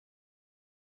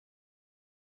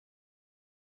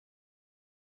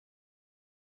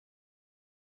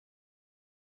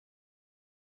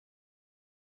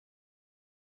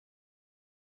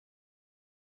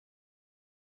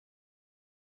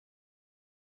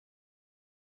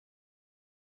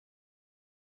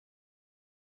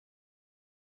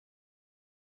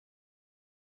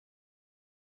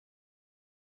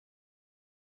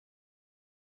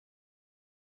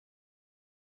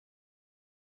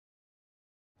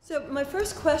So my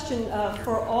first question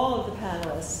for all of the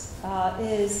panelists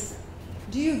is,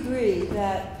 do you agree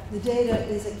that the data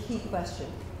is a key question?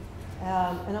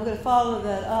 And I'm going to follow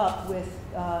that up with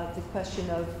the question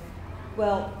of,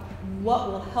 well, what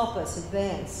will help us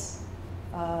advance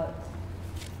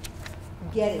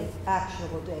getting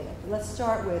actionable data? Let's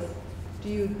start with, do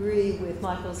you agree with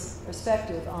Michael's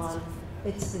perspective on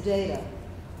it's the data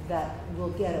that will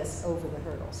get us over the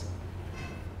hurdles?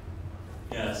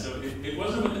 Yeah, so it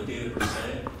wasn't with the data per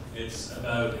se. It's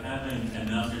about having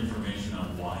enough information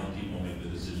on why people make the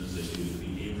decisions they do, the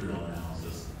behavioral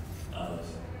analysis of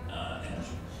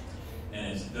energy.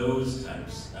 And it's those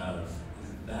types of,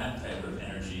 that type of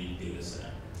energy data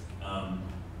set. And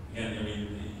I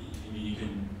mean, you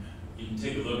can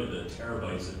take a look at the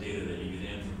terabytes of data that you get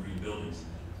in from green buildings.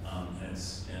 And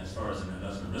as far as an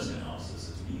investment risk analysis,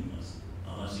 it's meaningless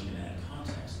unless you can add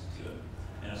context to it.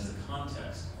 And it's the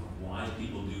context of why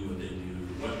people do what they do,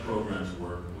 what programs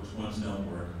work, which ones don't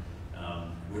work,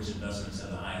 which investments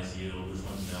have the highest yield, which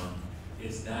ones don't.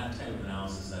 It's that type of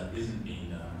analysis that isn't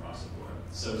being done across the board.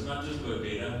 So it's not just about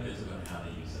data, it's about how they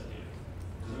use that data.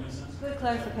 Does that make sense? Good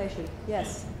clarification.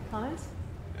 Yes. Comments?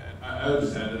 I would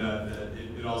just add to that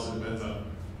it also depends on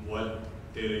what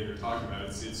data you're talking about.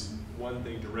 It's one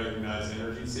thing to recognize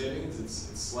energy savings. It's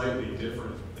slightly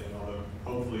different thing, although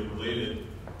hopefully related,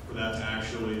 for that to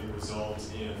actually result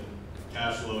in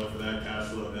cash flow, and for that cash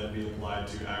flow then be applied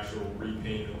to actual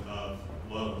repayment of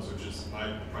loans, which is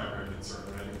my primary concern,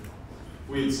 right? If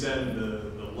we extend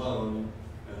the loan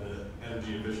and the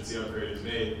energy efficiency upgrade is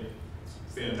made,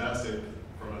 it's fantastic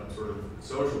from a sort of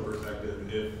social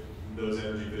perspective if those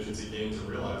energy efficiency gains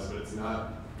are realized, but it's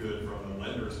not good from the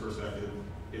lender's perspective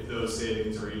if those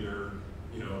savings are either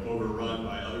overrun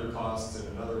by other costs in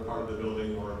another part of the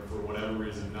building, or for whatever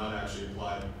reason not actually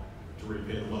applied to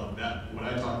repay the loan. That, when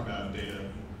I talk about data,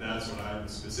 that's what I'm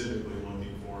specifically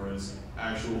looking for, is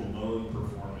actual loan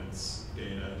performance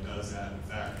data. Does that in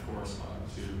fact correspond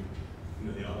to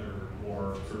the other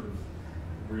more sort of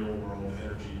real world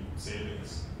energy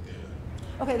savings data?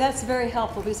 Okay, that's very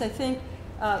helpful, because I think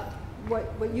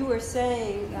what you were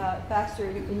saying, Baxter,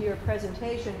 in your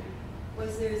presentation,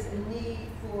 was there's a need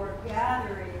for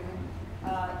gathering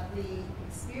the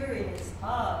experience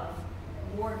of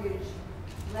mortgage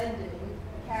lending,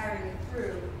 carrying it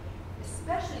through,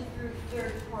 especially through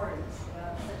third parties,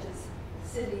 such as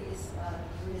cities,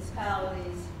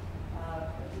 municipalities,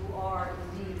 who are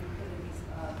indeed putting these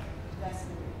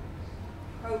investment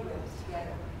programs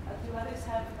together. Do others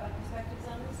have perspectives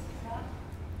on this, Scott?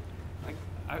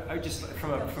 I just,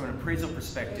 from an appraisal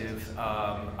perspective,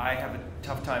 I have a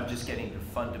tough time just getting the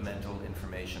fundamental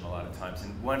information a lot of times.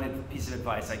 And one piece of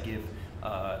advice I give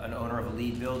an owner of a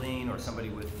LEED building or somebody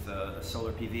with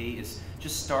solar PV is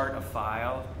just start a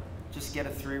file. Just get a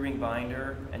 3-ring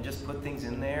binder and just put things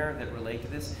in there that relate to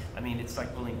this. I mean, it's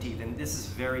like pulling teeth, and this is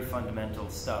very fundamental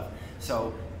stuff.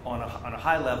 So on a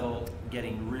high level,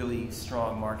 getting really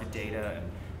strong market data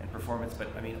and performance, but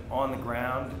I mean, on the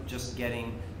ground, just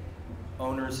getting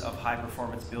owners of high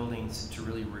performance buildings to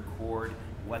really record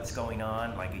what's going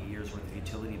on, like a year's worth of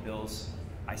utility bills.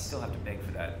 I still have to beg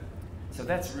for that. So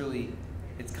that's really,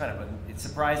 it's kind of it's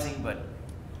surprising, but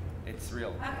it's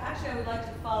real. Actually, I would like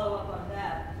to follow up on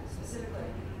that specifically,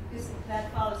 because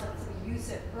that follows up something you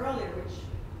said earlier, which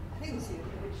I think was you,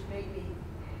 which made me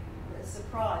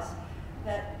surprised,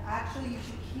 that actually you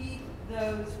should keep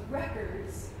those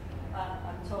records.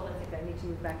 I'm told, I think I need to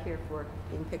move back here for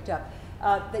being picked up,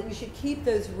 that you should keep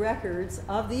those records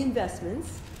of the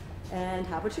investments and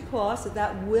how much it costs, so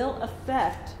that will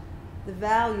affect the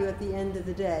value at the end of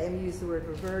the day. I'm going to use the word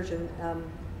reversion.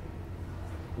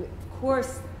 Of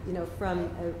course, from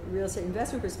a real estate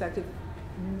investment perspective,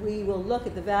 we will look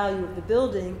at the value of the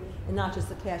building and not just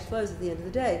the cash flows at the end of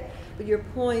the day. But your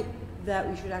point that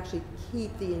we should actually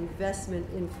keep the investment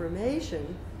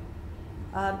information,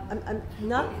 I'm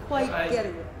not quite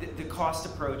getting it. The cost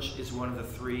approach is one of the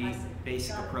 3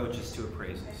 basic approaches to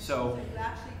appraisal. So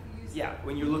yeah,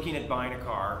 when you're looking at buying a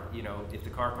car, if the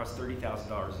car costs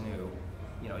 $30,000 new,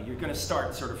 you're going to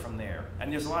start sort of from there.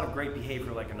 And there's a lot of great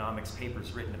behavioral economics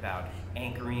papers written about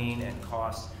anchoring and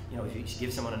cost. If you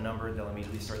give someone a number, they'll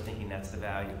immediately start thinking that's the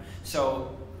value.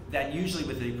 So that usually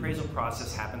with the appraisal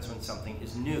process happens when something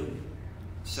is new.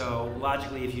 So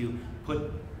logically, if you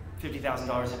put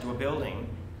 $50,000 into a building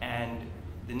and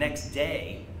the next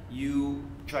day you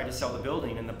tried to sell the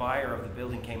building and the buyer of the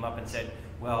building came up and said,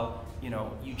 well,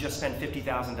 you just spent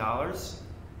 $50,000,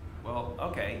 well,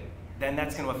 okay, then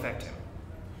that's going to affect him.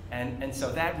 And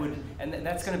so that would, and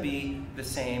that's going to be the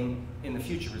same in the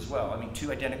future as well. I mean,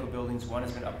 2 identical buildings, one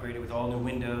has been upgraded with all new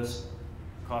windows,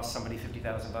 cost somebody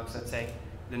 $50,000 bucks, let's say.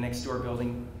 the next door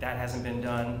building, that hasn't been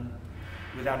done.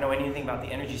 Without knowing anything about the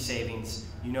energy savings,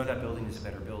 you know that building is a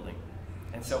better building.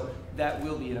 And so that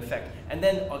will be an effect. And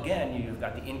then again, you've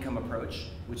got the income approach,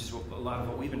 which is a lot of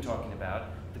what we've been talking about,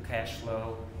 the cash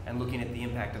flow, and looking at the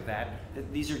impact of that.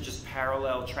 These are just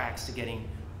parallel tracks to getting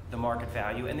the market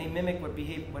value, and they mimic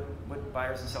what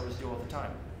buyers and sellers do all the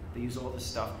time. They use all this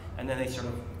stuff, and then they sort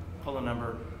of pull a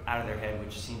number out of their head,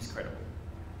 which seems credible.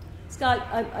 Scott,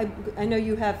 I know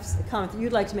you have a comment that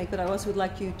you'd like to make, but I also would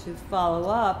like you to follow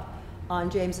up on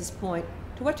James's point.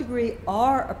 To what degree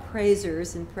are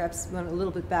appraisers, and perhaps went a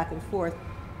little bit back and forth,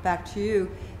 back to you,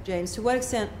 James, to what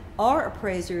extent are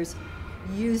appraisers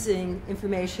using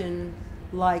information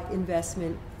like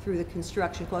investment through the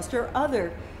construction cost or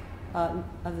other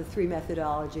of the three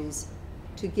methodologies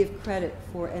to give credit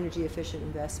for energy efficient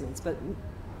investments? But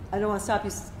I don't want to stop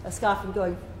you, Scott, from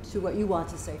going to what you want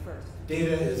to say first.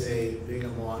 Data is a big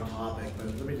and long topic, but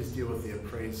let me just deal with the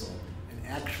appraisal. An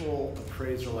actual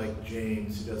appraiser like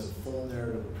James, who does a full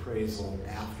narrative appraisal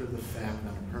after the fact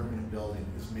on a permanent building,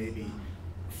 is maybe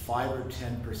 5 or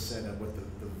 10% of what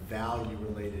the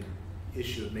value-related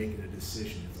issue of making a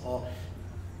decision. It's all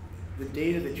the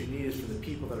data that you need is for the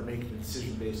people that are making a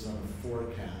decision based on a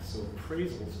forecast. So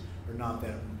appraisals are not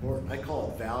that important. I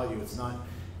call it value.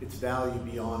 It's value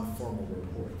beyond formal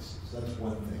reports. So that's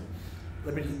one thing.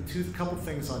 Let me do a couple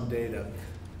things on data.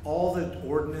 All the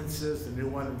ordinances, the new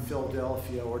one in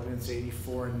Philadelphia, Ordinance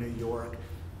 84 in New York,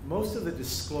 most of the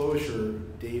disclosure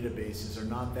databases are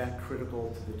not that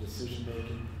critical to the decision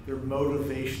making. They're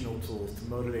motivational tools to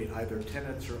motivate either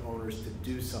tenants or owners to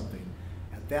do something.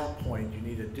 At that point, you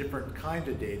need a different kind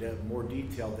of data, more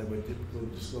detailed than would typically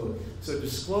disclose. So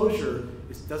disclosure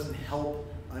doesn't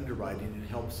help underwriting, it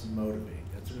helps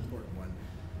motivate. That's an important one.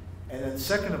 And then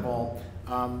second of all,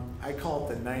 I call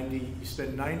it you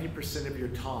spend 90% of your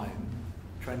time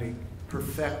trying to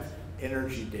perfect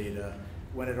energy data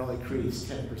when it only creates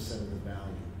 10% of the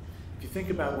value. If you think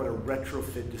about what a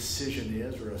retrofit decision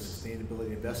is, or a sustainability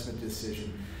investment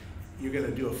decision, you're going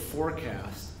to do a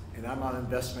forecast, and I'm on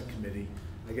investment committee,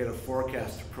 I get a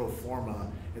forecast to pro forma,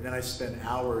 and then I spend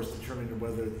hours determining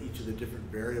whether each of the different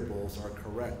variables are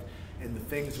correct. And the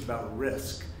things about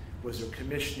risk, was there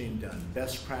commissioning done,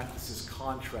 best practices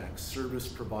contracts, service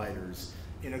providers,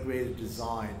 integrated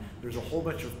design. There's a whole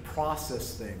bunch of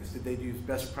process things. Did they use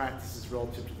best practices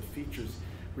relative to the features?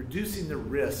 Reducing the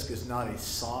risk is not a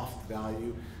soft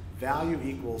value. Value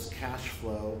equals cash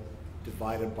flow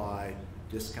divided by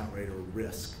discount rate or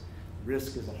risk.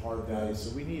 Risk is a hard value, so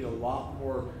we need a lot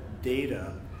more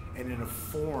data, and in a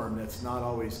form that's not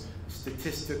always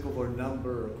statistical or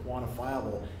number or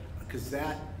quantifiable, because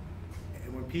that,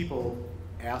 and when people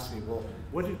ask me, well,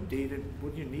 what kind of data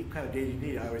do you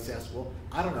need? I always ask, well,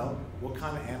 I don't know, what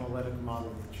kind of analytic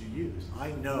model that you use?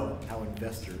 I know how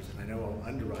investors, and I know how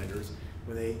underwriters,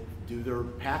 when they do their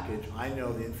package, I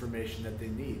know the information that they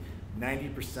need.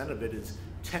 90% of it is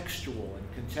textual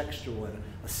and contextual and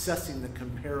assessing the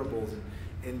comparables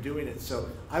and doing it. So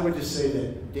I would just say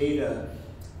that data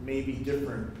may be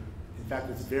different. In fact,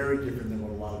 it's very different than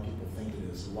what a lot of people think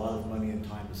it is. A lot of money and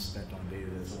time is spent on data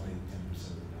that's only 10%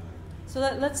 of the value. So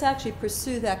let's actually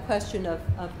pursue that question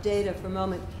of data for a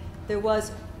moment. There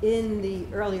was, in the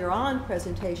earlier on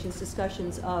presentations,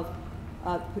 discussions of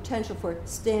potential for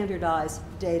standardized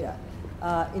data,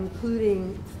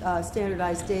 including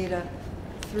standardized data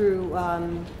through,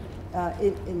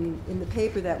 in the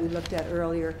paper that we looked at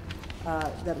earlier,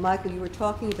 that Michael, you were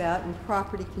talking about in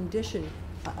property condition,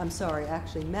 I'm sorry,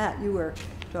 actually, Matt, you were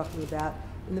talking about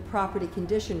in the property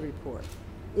condition report.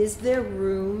 Is there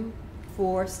room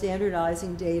for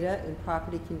standardizing data in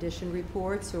property condition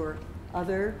reports or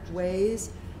other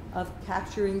ways of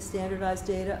capturing standardized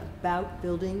data about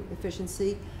building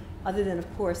efficiency, other than,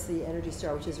 of course, the Energy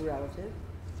Star, which is relative?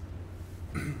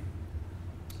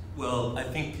 Well, I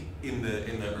think in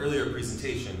the earlier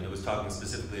presentation, it was talking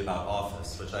specifically about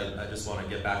office, which I just want to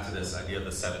get back to this idea of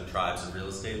the 7 tribes of real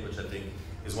estate, which I think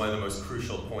is one of the most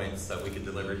crucial points that we could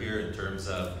deliver here in terms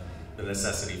of the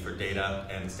necessity for data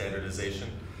and standardization.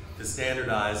 To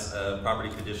standardize a property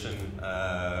condition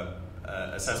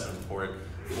assessment report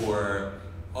for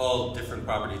all different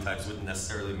property types wouldn't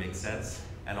necessarily make sense,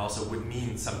 and also would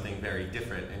mean something very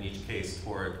different in each case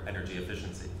toward energy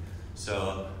efficiency.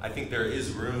 So I think there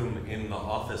is room in the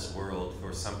office world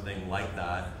for something like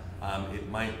that. It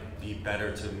might be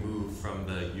better to move from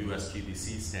the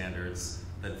USGBC standards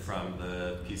than from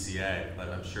the PCA, but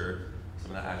I'm sure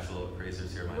some of the actual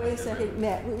appraisers here might have Wait a second,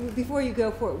 Matt, before you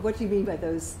go for it, what do you mean by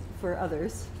those for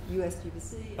others?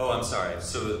 USGBC? Oh, I'm sorry.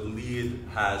 So LEED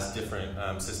has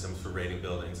different systems for rating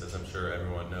buildings, as I'm sure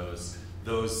everyone knows.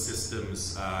 those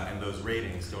systems and those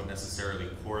ratings don't necessarily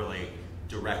correlate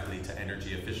directly to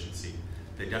energy efficiency.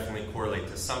 They definitely correlate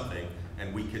to something,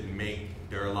 and we could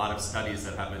there are a lot of studies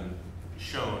that have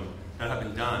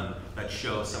been done that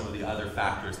show some of the other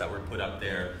factors that were put up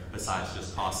there besides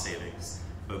just cost savings.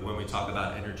 But when we talk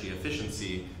about energy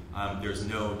efficiency, there's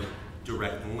no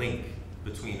direct link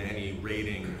between any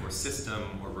rating or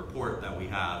system or report that we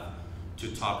have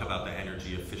to talk about the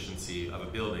energy efficiency of a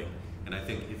building. And I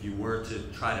think if you were to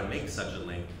try to make such a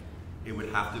link, it would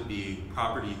have to be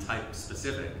property type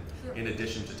specific, in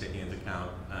addition to taking into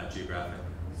account geographic.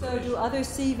 So do others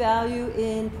see value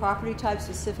in property type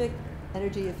specific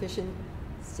energy efficient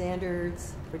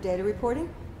standards for data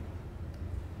reporting?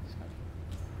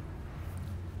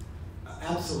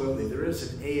 Absolutely. There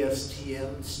is an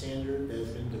ASTM standard that has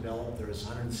been developed. There's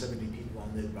 170 people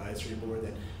on the advisory board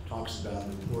that talks about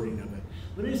the reporting of it.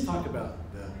 Let me just talk about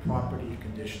the property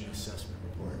condition assessment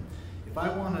report. If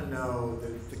I want to know,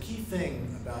 the key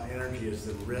thing about energy is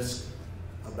the risk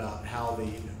about how the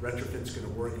retrofit's going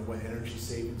to work and what energy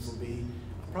savings will be.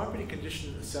 A property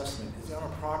condition assessment is on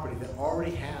a property that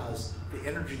already has the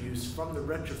energy use from the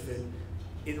retrofit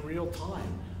in real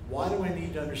time. Why do I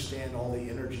need to understand all the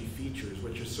energy features,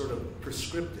 which are sort of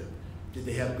prescriptive? Did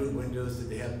they have good windows? Did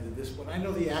they have this? When I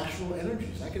know the actual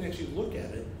energies, I can actually look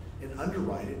at it and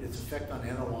underwrite it. Its effect on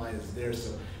NOI is there.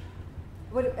 So,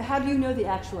 how do you know the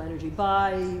actual energy?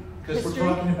 By history? Because we're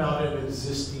talking about an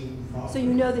existing property. So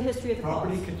you know the history of the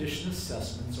property condition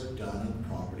assessments are done on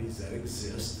properties that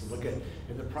exist. Look at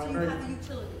in the primary. So you have the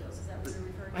utility bills. Is that what you're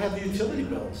referring to? I have the utility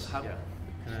bills.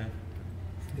 Yeah.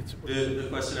 The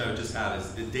question I would just have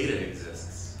is, the data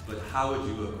exists, but how would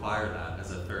you acquire that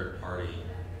as a third party,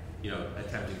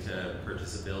 attempting to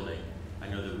purchase a building? I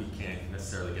know that we can't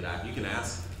necessarily get at. You can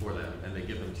ask for them, and they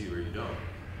give them to you, or you don't.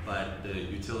 But the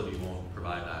utility won't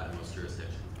provide that in most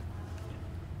jurisdictions.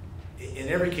 In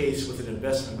every case with an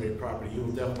investment grade property, you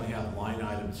will definitely have line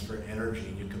items for energy,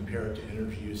 and you compare it to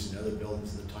energy use in other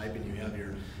buildings of the type, and you have your.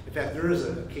 In fact, there is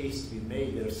a case to be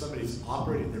made that if somebody's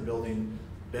operating their building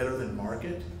better than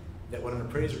market, that what an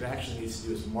appraiser actually needs to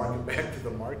do is mark it back to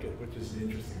the market, which is an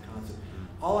interesting concept.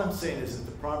 All I'm saying is that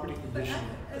the property condition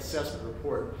assessment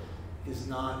report is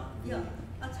not the. Yeah,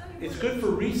 I'll tell you it's what good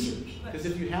for research, because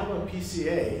if you have a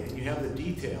PCA and you have the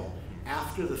detail,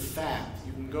 after the fact,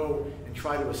 you can go and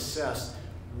try to assess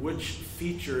which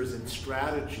features and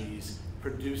strategies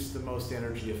produce the most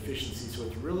energy efficiency. So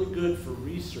it's really good for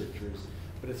researchers,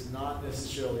 but it's not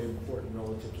necessarily important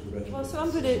relative to the retrofit. Well, so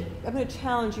I'm going to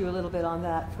challenge you a little bit on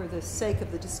that for the sake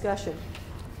of the discussion.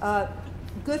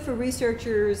 Good for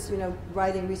researchers,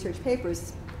 writing research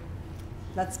papers.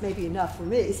 That's maybe enough for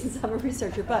me since I'm a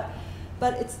researcher. But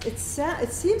it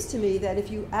seems to me that if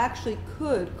you actually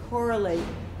could correlate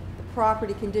the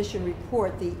property condition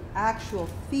report, the actual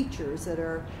features that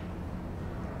are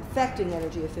affecting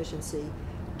energy efficiency,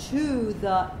 to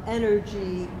the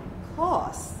energy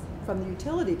costs from the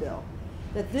utility bill,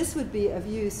 that this would be of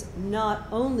use not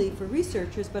only for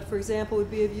researchers, but for example,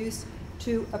 would be of use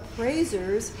to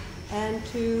appraisers and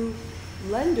to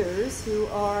lenders who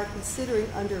are considering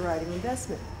underwriting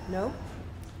investment. No?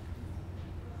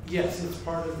 Yes, it's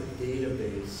part of the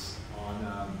database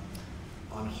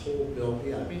on whole bill.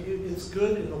 Yeah, I mean, it's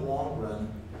good in the long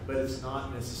run, but it's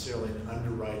not necessarily an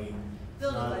underwriting.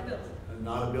 Building by building.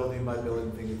 Not a building by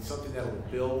building thing. It's something that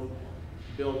will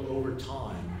build over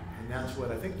time. And that's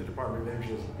what I think the Department of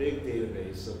Energy has a big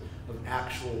database of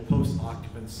actual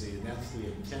post-occupancy, and that's the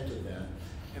intent of that.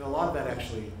 And a lot of that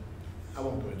actually, I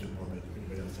won't go into more, but if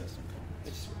anybody else has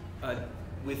something.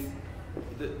 With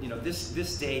the,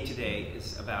 this day today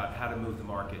is about how to move the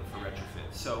market for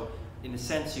retrofit. So in a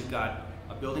sense, you've got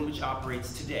a building which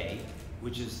operates today,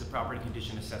 which is the property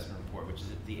condition assessment report, which is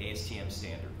the ASTM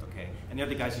standard, okay? And they're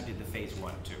the guys who did the phase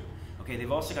 1 too. Okay,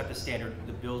 they've also got the standard,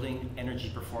 the Building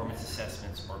Energy Performance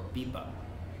Assessments, or BEPA.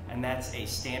 And that's a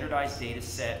standardized data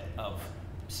set of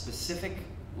specific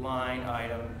line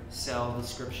item, cell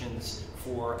descriptions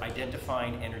for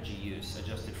identifying energy use,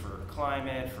 adjusted for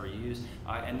climate, for use.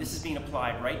 And this is being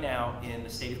applied right now in the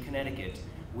state of Connecticut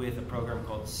with a program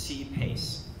called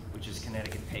CPACE, which is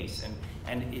Connecticut PACE.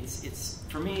 And it's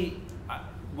for me,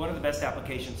 one of the best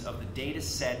applications of the data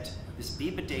set, this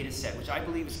BEPA data set, which I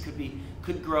believe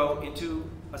could grow into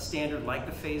a standard like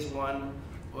the phase 1.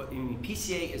 I mean,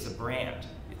 PCA is a brand.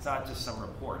 It's not just some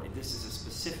report. This is a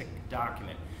specific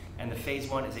document. And the phase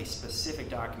 1 is a specific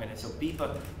document. And so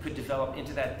BEPA could develop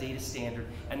into that data standard.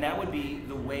 And that would be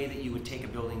the way that you would take a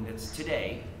building that's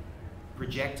today,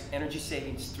 project energy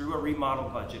savings through a remodel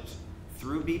budget,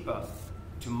 through BEPA,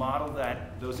 to model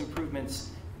those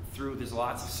improvements through, there's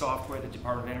lots of software. The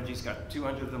Department of Energy's got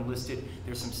 200 of them listed.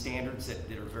 There's some standards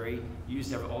that are very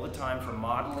used all the time for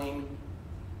modeling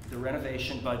the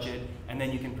renovation budget, and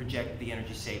then you can project the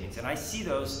energy savings. And I see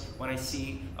those when I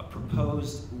see a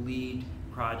proposed LEED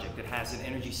project that has an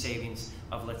energy savings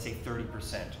of, let's say,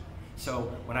 30%. So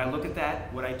when I look at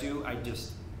that, what I do,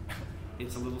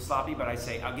 it's a little sloppy, but I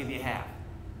say, I'll give you half.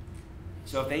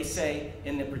 So if they say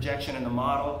in the projection and the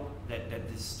model that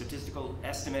the statistical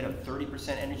estimate of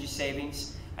 30% energy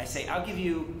savings, I say, I'll give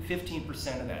you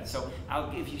 15% of that. So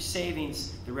I'll give you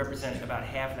savings that represent about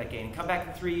half of that gain. And come back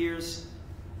in 3 years,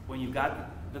 when you've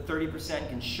got the 30%,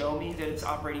 can show me that it's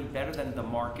operating better than the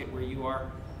market where you are,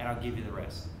 and I'll give you the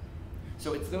rest.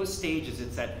 So it's those stages.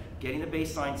 It's that getting the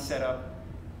baseline set up,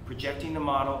 projecting the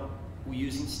model, we're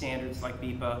using standards like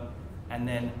BEPA, and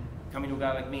then coming to a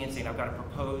guy like me and saying, I've got a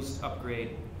proposed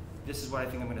upgrade. This is what I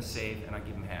think I'm going to save, and I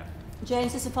give him half.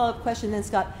 James, just a follow-up question then,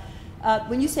 Scott.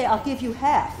 When you say, I'll give you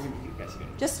half,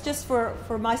 just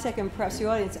for my sake and perhaps your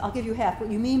audience, I'll give you half. What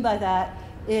you mean by that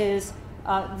is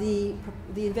the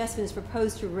investment is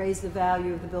proposed to raise the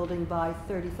value of the building by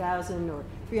 $30,000 or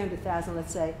 $300,000,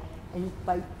 let's say, and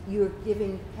by you're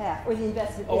giving half, or the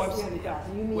investment is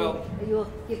 $300,000. You mean you'll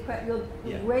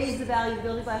raise the value of the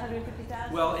building by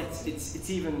 $150,000? Well,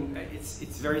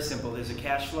 it's very simple. There's a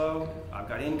cash flow. I've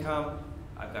got income.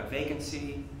 I've got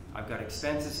vacancy. I've got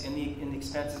expenses. In the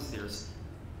expenses, there's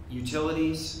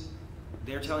utilities.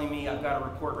 They're telling me I've got a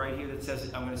report right here that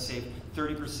says I'm going to save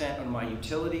 30% on my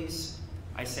utilities.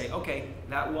 I say, okay,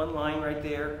 that one line right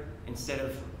there, instead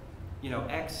of,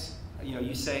 X,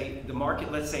 you say the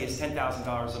market, let's say, is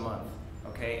 $10,000 a month,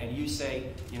 okay, and you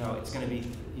say, it's going to be,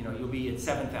 you'll be at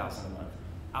 $7,000 a month.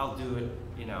 I'll do it,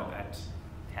 at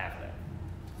half of that.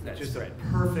 That's just right.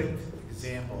 A perfect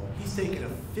example. He's taking a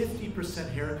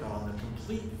 50% haircut on the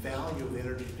complete value of the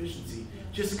energy efficiency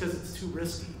just because it's too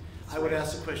risky. I would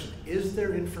ask the question, is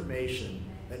there information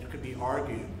that could be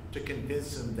argued to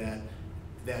convince him that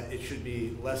it should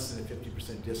be less than a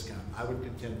 50% discount? I would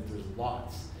contend that there's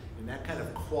lots. And that kind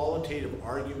of qualitative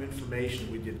argument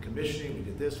information, we did commissioning, we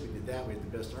did this, we did that, we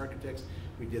had the best architects,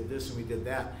 we did this and we did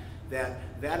that,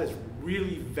 that is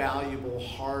really valuable,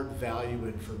 hard value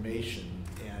information,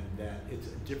 and that it's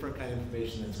a different kind of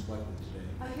information that's collected today.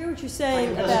 I hear what you're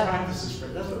saying best about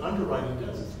practices. That's what underwriting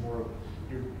does. It's more,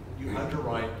 you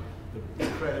underwrite the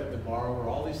credit, the borrower,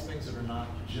 all these things that are not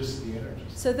just the energy.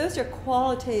 So those are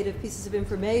qualitative pieces of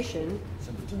information,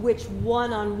 which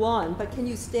one-on-one, but can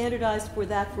you standardize for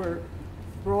that for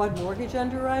broad mortgage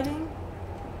underwriting?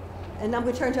 And I'm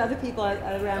going to turn to other people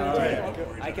around the table.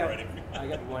 I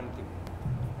got one thing.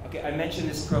 Okay, I mentioned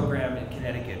this program in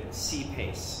Connecticut,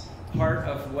 CPACE. Part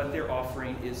of what they're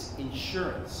offering is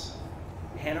insurance.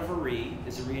 Hanover Re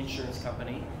is a reinsurance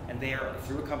company, and they are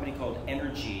through a company called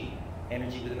Energy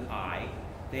with an I.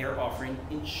 They are offering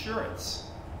insurance.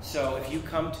 So if you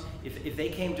come, if they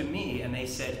came to me and they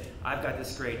said, I've got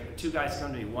this great, two guys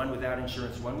come to me, one without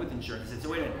insurance, one with insurance. I said,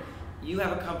 so wait a minute, you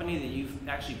have a company that you've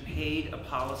actually paid a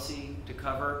policy to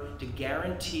cover to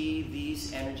guarantee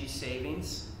these energy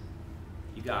savings?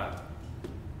 You got it.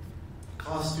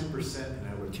 Cost 2%, and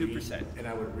I would 2%. Read, and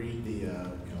I would read the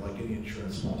like any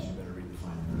insurance policy, you better read the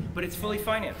fine print. But it's fully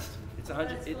financed. It's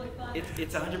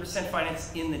 100%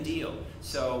 financed in the deal.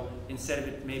 So instead of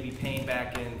it maybe paying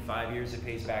back in 5 years, it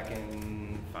pays back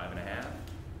in 5.5.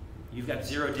 You've got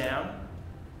zero down.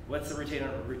 What's the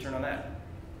return on that?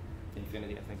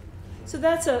 Infinity, I think. So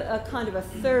that's a kind of a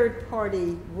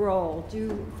third-party role.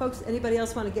 Do folks, anybody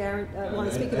else want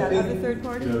to speak about other third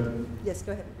party? Yes,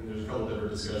 go ahead. There's a couple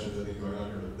different discussions I think going on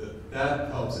here.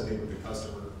 That helps, I think, with the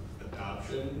customer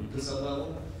adoption to some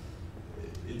level.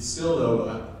 It's still,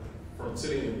 though, from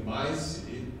sitting in my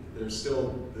seat, there's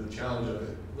still the challenge of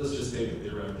it. Let's just take a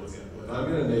theoretical example. If I'm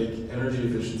going to make energy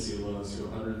efficiency loans to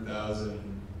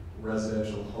 100,000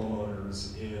 residential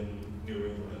homeowners in New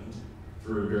England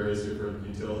through various different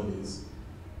utilities,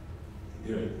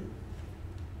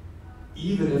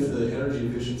 even if the energy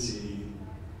efficiency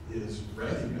is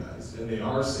recognized and they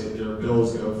are saying their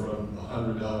bills go from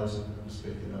 $100, I'm just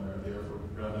making a number out there for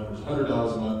round numbers,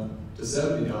 $100 a month to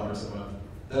 $70 a month.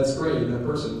 That's great. That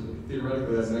person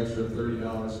theoretically has an extra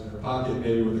 $30 in their pocket,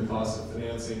 maybe with the cost of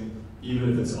financing.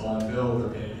 Even if it's on bill, they're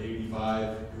paying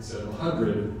 85 instead of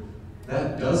 100.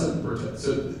 That doesn't protect.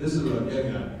 So this is what I'm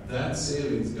getting at. That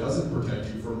savings doesn't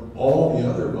protect you from all the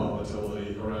other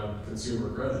volatility around consumer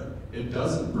credit. It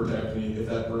doesn't protect me if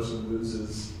that person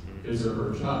loses his or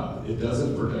her job. It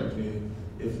doesn't protect me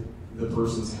if the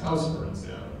person's house burns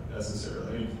down necessarily.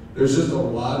 I mean, there's just a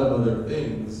lot of other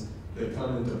things that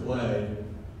come into play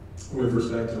with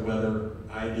respect to whether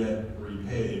I get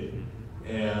repaid.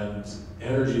 And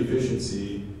energy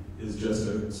efficiency is just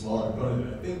a smaller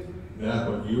component. I think, Matt,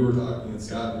 when you were talking, and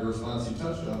Scott, in your response, you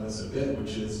touched on this a bit,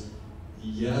 which is,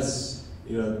 yes,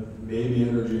 maybe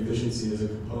energy efficiency is a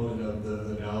component of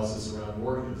the analysis around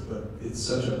mortgages, but it's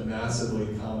such a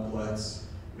massively complex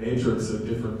matrix of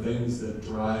different things that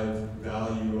drive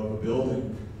value of a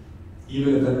building.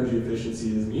 Even if energy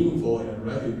efficiency is meaningful and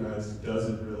recognized, does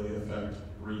it really affect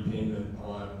repayment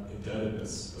on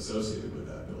indebtedness associated with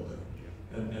that building?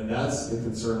 And that's the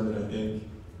concern that I think,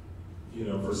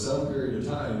 for some period of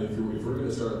time, if we're going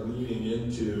to start leaning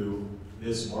into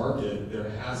this market, there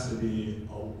has to be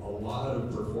a lot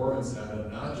of performance data,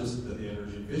 not just that the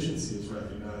energy efficiency is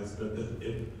recognized, but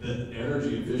that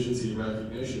energy efficiency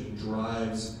recognition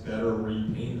drives better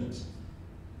repayment.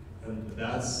 And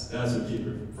that's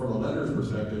what from a lender's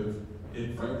perspective,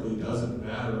 it frankly doesn't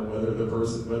matter whether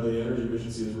the energy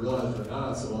efficiency is realized or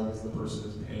not, so long as the person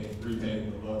is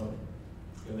repaying the loan.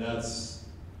 And that's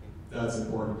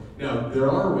important. Now, there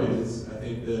are ways, I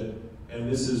think, that,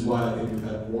 and this is why I think we've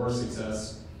had more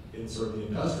success in sort of the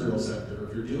industrial sector.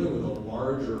 If you're dealing with a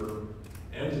larger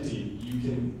entity,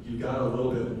 you've got a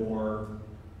little bit more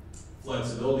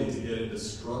flexibility to get into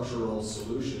structural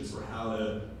solutions for how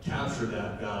to capture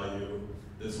that value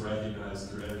that's recognized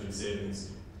through energy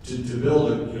savings. To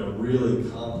build a really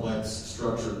complex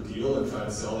structured deal and try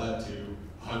to sell that to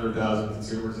 100,000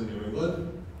 consumers in New England,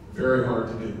 very hard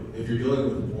to do. If you're dealing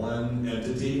with one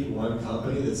entity, one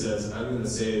company that says, I'm going to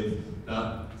save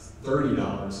not $30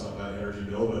 on my energy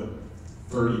bill, but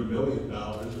 $30 million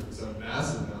or some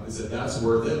massive amount, they said that's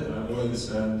worth it, and I'm willing to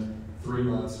spend 3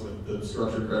 months with the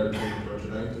structured credit team at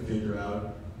Deutsche Bank to figure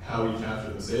out how we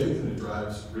capture the savings, and it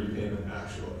drives repayment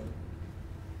actually.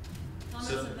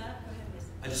 Comments on that? Go ahead, Lisa.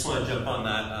 I just want to jump on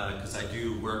that because I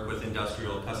do work with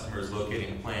industrial customers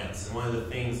locating plants. And one of the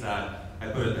things that I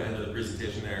put at the end of the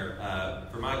presentation there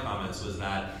for my comments was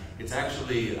that it's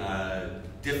actually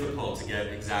difficult to get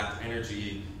exact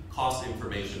energy cost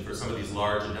information for some of these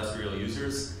large industrial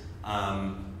users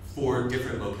for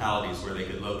different localities where they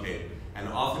could locate. And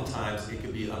oftentimes it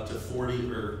could be up to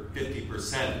 40 or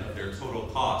 50% of their total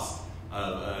cost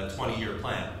of a 20-year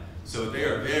plan. So they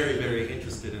are very, very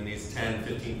interested in these 10,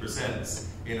 15%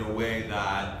 in a way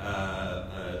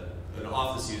that an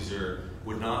office user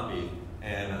would not be.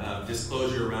 And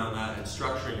disclosure around that and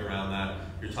structuring around that,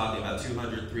 you're talking about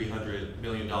 $200, $300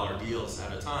 million deals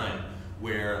at a time,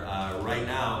 where right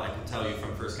now, I can tell you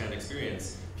from firsthand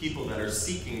experience, people that are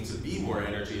seeking to be more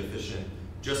energy efficient,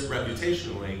 just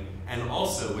reputationally, and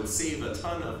also would save a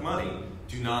ton of money,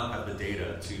 do not have the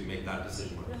data to make that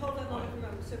decision. Hold on.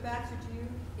 So Baxter, do you,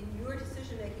 in your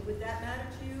decision making, would that matter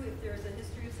to you if there is a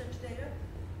history of such data?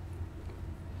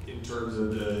 In terms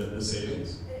of the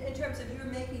savings? In terms of you're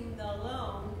making the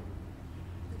loan,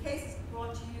 the case is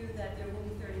brought to you that there will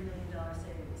be $30 million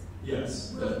savings.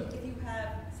 Yes. If you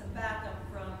have some backup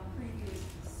from previous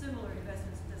similar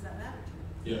investments, does that matter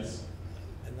to you? Yes.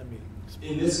 And let me.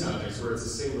 In this context, where it's a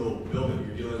single building,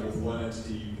 you're dealing with one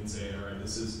entity, you can say, all right,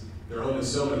 there are only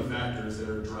so many factors that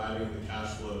are driving the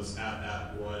cash flows at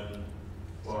that one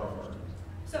borrower.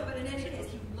 So, but in any case,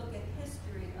 you look at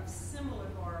history of similar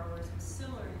borrowers with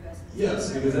similar investments.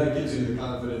 Yes, because that gives you the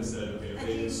confidence that, okay, if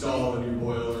they install a new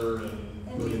boiler and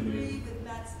do you agree with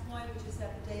Matt's point, which is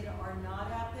that the data are not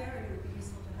out there, and it would be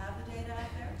useful to have the data out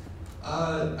there?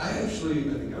 I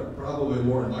think I'm probably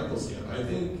more in Michael's camp. I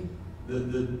think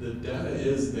the data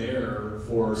is there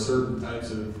for certain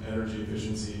types of energy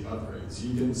efficiency upgrades.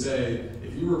 You can say,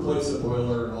 if you replace a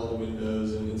boiler and all the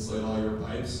windows and insulate all your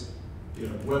pipes,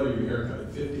 whether you haircut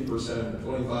it 50%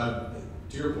 or 25%,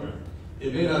 to your point,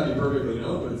 it may not be perfectly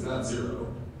known, but it's not zero.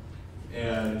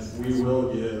 And we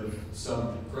will give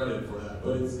some credit for that,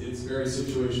 but it's very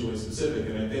situationally specific.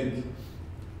 And I think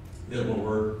that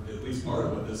at least part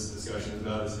of what this discussion is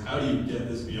about, is how do you get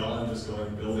this beyond just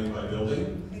going building by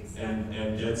building,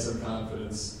 and get some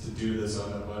confidence to do this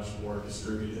on a much more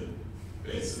distributed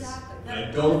basis. Exactly. And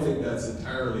I don't think that's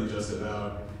entirely just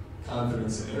about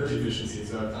confidence in energy efficiency.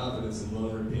 It's about confidence in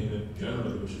loan repayment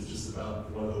generally, which is just about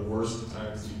one of the worst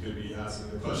times you could be asking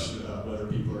the question about whether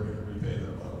people are going to repay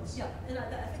their loans. Yeah, and I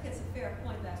think that's a fair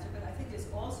point, Baxter, but I think there's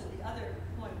also the other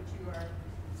point which you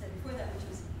said before that, which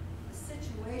is the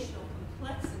situational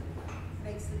complexity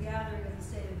makes the gathering of the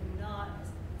state of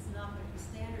it's not going to be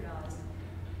standardized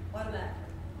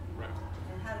automatically. Right.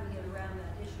 And how do we get around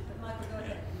that issue? But Michael, go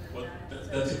ahead. Well,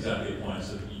 that's exactly the point.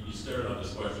 So you started off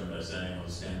this question by saying, well,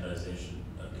 standardization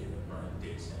of data, running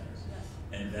data standards. Yes.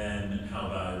 And then how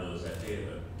valuable is that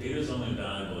data? Data is only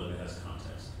valuable if it has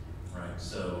context, right?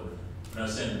 So when I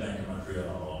was saying the Bank of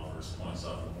Montreal offers points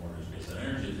off of mortgage based on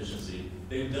energy efficiency,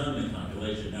 they've done the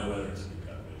calculation. Now, whether it's a good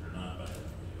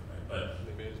But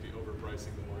They may just be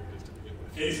overpricing the mortgages to begin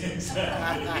with.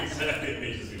 exactly, it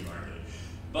may just be marketing.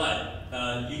 But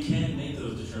you can make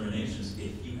those determinations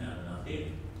if you have enough data.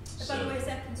 And by the way, is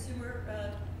that consumer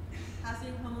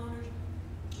housing, homeowners?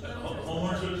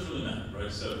 Homeowners are really not,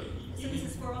 right? So So this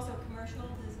is for also commercial,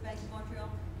 this is Bank of Montreal?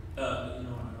 I don't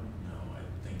know.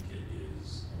 I think it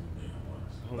is only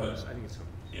homeowners. I think it's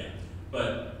homeowners. Yeah,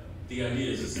 but the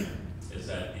idea is the same, is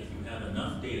that if you have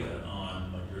enough data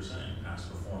on, like you're saying, past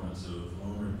performance of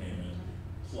loan repayment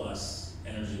plus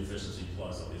energy efficiency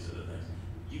plus all these other things,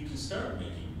 you can start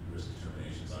making risk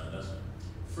determinations on investment.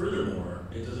 Furthermore,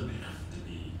 it doesn't have to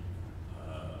be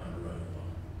underwriting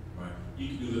law, right? You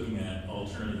could be looking at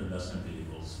alternative investment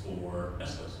vehicles for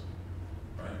ESCOs,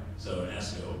 right? So an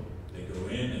ESCO, they go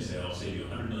in, they say, I'll save you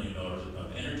 $100 million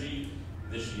of energy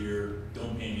this year,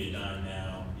 don't pay me a dime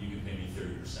now, you can pay me 30%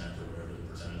 or whatever the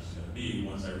percentage is going to be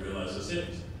once I realize the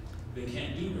savings. They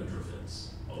can't do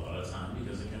retrofits a lot of the time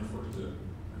because they can't afford to do it,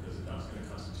 because it's going to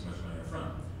cost them too much money up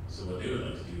front. So what they would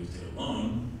like to do is take a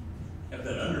loan, have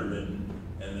that underwritten,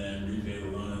 and then repay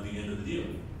the loan at the end of the deal.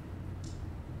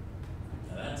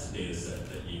 Now that's a data set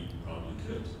that you probably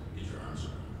could get your arms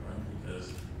around, right?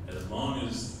 Because as long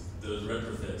as those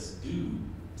retrofits do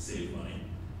save money,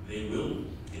 they will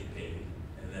get paid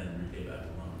and then repay back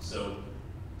the loan. So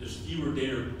there's fewer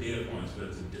data points, but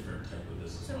it's a different type of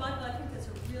business. So Michael, I think that's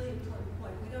a really important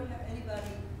point. We don't have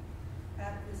anybody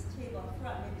at this table up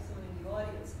front, maybe someone in the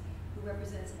audience, who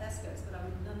represents ESCOs, but I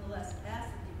would nonetheless ask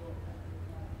the people at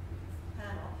the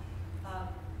panel,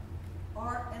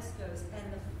 are ESCOs and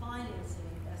the financing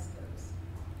of ESCOs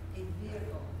a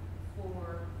vehicle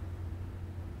for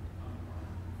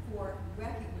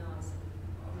recognizing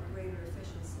the greater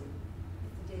efficiency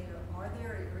if the data are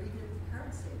there, or even if the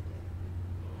current state data?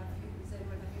 Does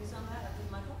anyone have views on that? I think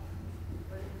Michael?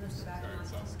 Or let's go back to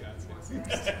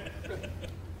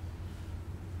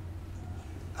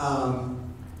Michael.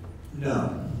 No.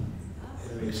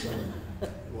 Let me explain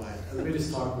why. Let me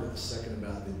just talk for a second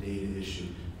about the data issue.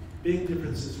 Big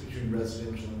differences between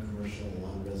residential and commercial, a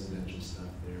lot of residential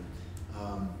stuff there.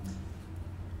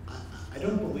 I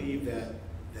don't believe that,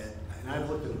 and I've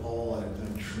looked at all, I've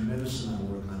done a tremendous amount of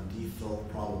work on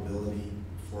default probability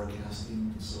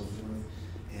forecasting and so forth,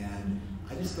 and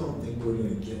I just don't think we're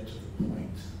going to get to the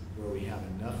point where we have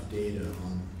enough data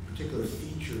on particular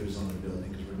features on the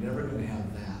building, because we're never going to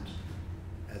have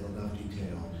that at enough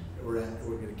detail. We're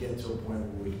going to get to a point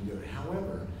where we can do it.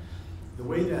 However, the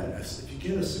way that, if you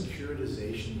get a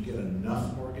securitization, you get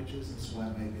enough mortgages, and so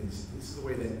this is the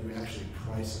way that you actually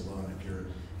price a loan. If you're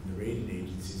in the rating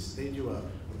agencies, they do a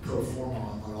pro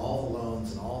forma on all the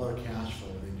loans and all their cash flow,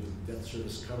 and they do debt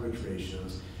service coverage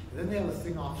ratios. And then they have a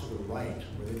thing off to the right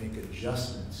where they make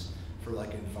adjustments for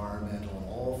like environmental and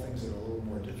all things that are a little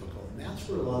more difficult. And that's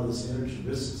where a lot of this energy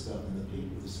risk stuff in the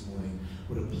paper this morning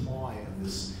would apply in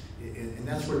this, and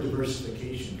that's where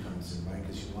diversification comes in, right?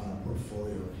 Because you want a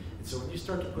portfolio. And so when you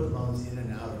start to put loans in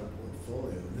and out of a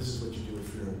portfolio, and this is what you do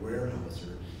if you're a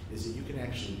warehouser, is that you can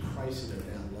actually price it at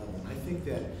that level. And I think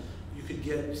that you could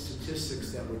get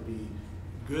statistics that would be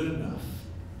good enough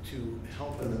to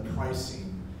help in the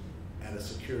pricing at a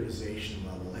securitization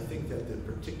level. I think that the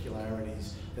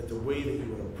particularities, that the way that you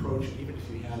would approach it, even if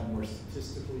you had more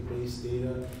statistically based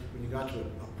data, when you got to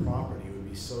a property, it would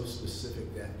be so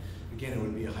specific that, again, it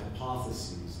would be a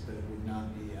hypothesis, but it would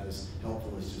not be as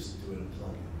helpful as just doing a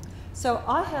plugin. So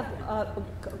I have,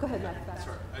 go ahead, Matt.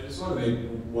 Sorry, I just want to make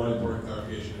one important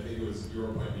clarification. I think it was your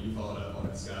point, but you followed up on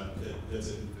it, Scott.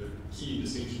 That's the key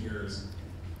distinction here is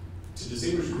to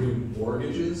distinguish between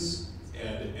mortgages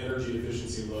and energy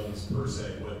efficiency loans per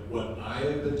se. What I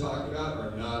have been talking about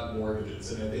are not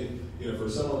mortgages. And I think, for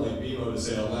someone like BMO to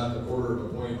say, I'll knock 1/4 of a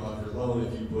point off your loan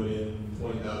if you put in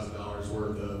 $20,000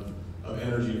 worth of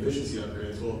energy efficiency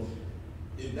upgrades, well,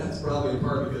 that's probably in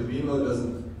part because BMO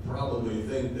doesn't probably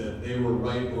think that they were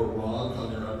right or wrong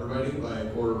on their underwriting by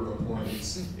 1/4 of a point.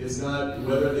 It's not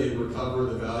whether they recover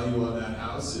the value on that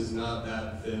house is not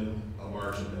that thin a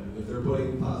margin. And if they're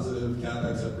putting positive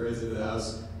CapEx upgrades into the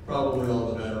house, probably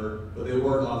all the better, but they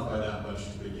weren't off by that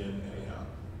much to begin anyhow.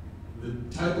 The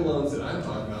type of loans that I'm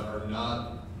talking about are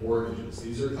not mortgages.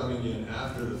 These are coming in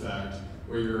after the fact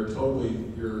where you're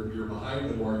behind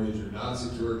the mortgage, you're not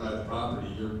secured by the property,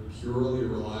 you're purely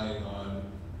relying on,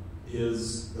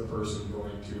 is the person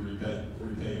going to repay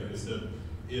you?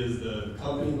 Is the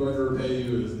company going to repay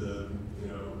you? Is the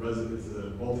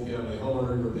multifamily homeowner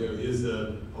going to repay you? Is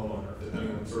the homeowner,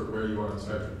 depending on sort of where you are on the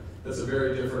spectrum. That's a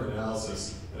very different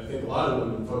analysis. And I think a lot of them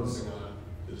have been focusing on,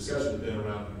 the discussion has been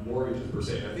around mortgages per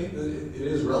se. And I think that it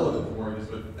is relevant to mortgages,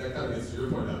 but that kind of gets to your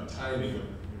point about timing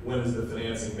when is the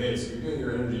financing made? So if you're doing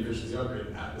your energy efficiency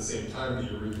upgrade at the same time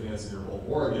that you're refinancing your whole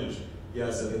mortgage,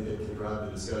 yes, I think it can drive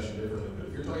the discussion differently. But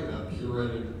if you're talking about pure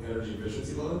energy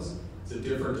efficiency loans, it's a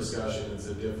different discussion. It's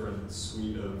a different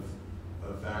suite of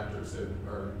factors that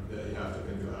you have to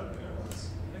think about and analyze.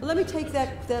 Well, let me take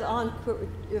that on,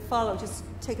 just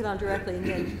take it on directly and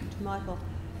then to Michael.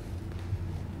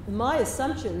 My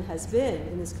assumption has been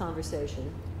in this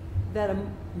conversation that a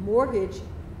mortgage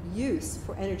use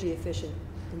for energy efficient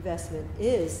investment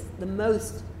is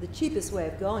the cheapest way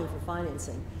of going for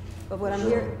financing. But what I'm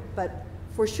hearing, but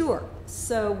for sure.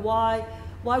 So why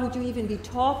would you even be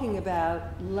talking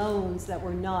about loans that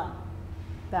were not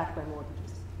backed by mortgages?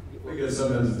 Because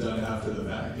sometimes it's done after the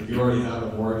fact. If you already have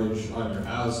a mortgage on your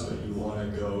house, but you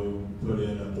want to go put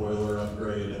in a boiler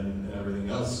upgrade and everything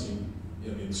else, I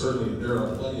mean, certainly there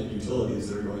are plenty of utilities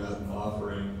that are going out and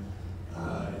offering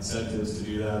incentives to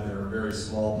do that. There are very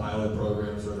small pilot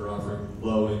programs where they're offering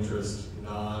low interest,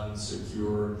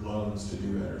 non-secured loans to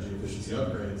do energy efficiency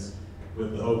upgrades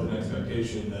with the hope and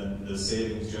expectation that the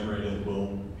savings generated will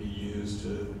be used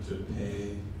to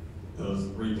repay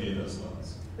those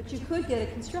loans. But you could get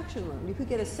a construction loan. You could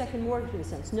get a second mortgage in a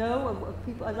sense. No?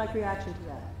 People, I'd like reaction to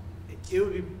that. It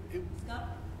would be,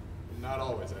 not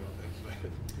always, I don't think,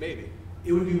 but maybe.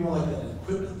 It would be more like an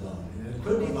equipment loan. An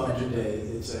equipment loan today,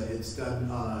 it's done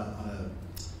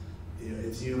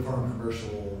it's a uniform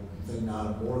commercial thing, not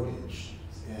a mortgage.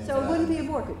 And, so it wouldn't be a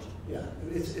mortgage. Yeah,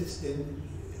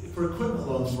 for equipment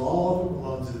loans, for all equipment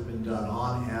loans that have been done,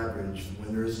 on average,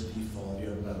 when there is a default, you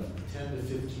have about a 10 to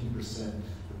 15%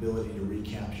 ability to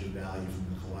recapture value from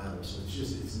the collateral. So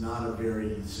it's not a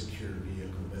very secure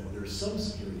vehicle. But there's some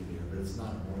security there, but it's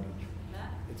not a mortgage.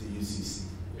 It's a UCC.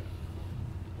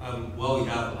 Well, we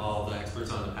have all the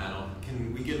experts on the panel.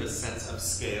 Can we give a sense of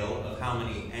scale of how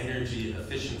many energy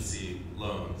efficiency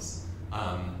loans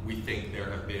we think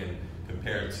there have been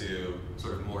compared to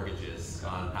sort of mortgages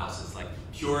on houses, like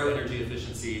pure energy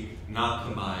efficiency, not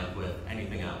combined with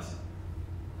anything else?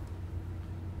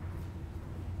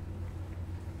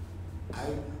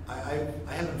 I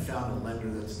haven't found a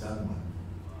lender that's done one.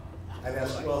 I've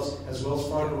asked, has Wells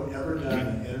Fargo ever done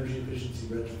an energy efficiency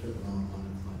retrofit loan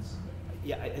on its clients?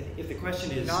 Yeah, if the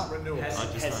question is, Not renewable.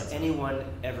 has anyone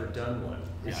ever done one?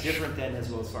 It's Yeah. different than has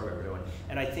Wells Fargo ever done one.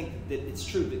 And I think that it's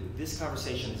true that this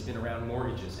conversation has been around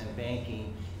mortgages and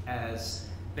banking as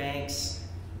banks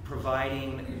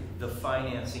providing the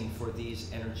financing for these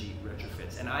energy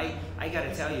retrofits. And I got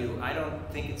to tell you, I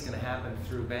don't think it's going to happen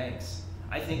through banks.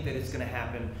 I think that it's going to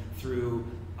happen through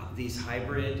these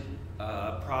hybrid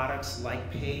products like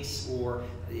PACE, or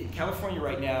in California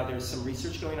right now, there's some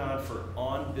research going on for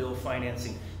on-bill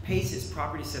financing. PACE is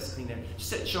Property Assessed Clean Energy.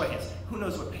 Just show of hands, who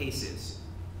knows what PACE is?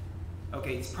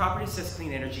 Okay, it's Property Assessed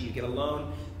Clean Energy. You get a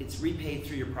loan, it's repaid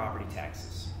through your property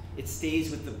taxes. It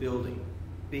stays with the building.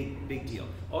 Big deal.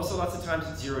 Also, lots of times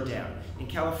it's zero down. In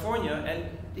California, and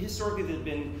historically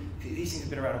these things have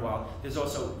been around a while, there's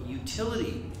also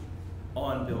utility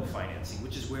on-bill financing,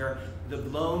 which is where the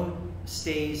loan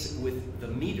stays with the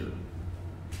meter.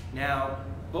 Now,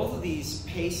 both of these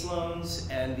PACE loans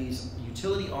and these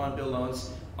utility on-bill loans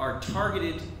are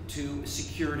targeted to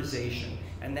securitization,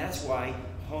 and that's why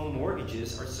home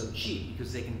mortgages are so cheap,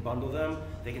 because they can bundle them,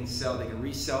 they can sell, they can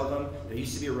resell them. There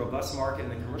used to be a robust market in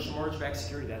the commercial mortgage-backed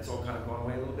security. That's all kind of gone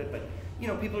away a little bit, but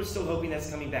people are still hoping that's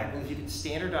coming back. Well, if you could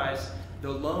standardize the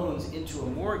loans into a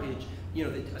mortgage,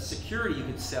 a security you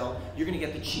could sell, you're going to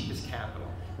get the cheapest capital.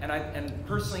 And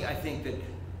personally, I think that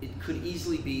it could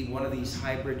easily be one of these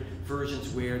hybrid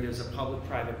versions where there's a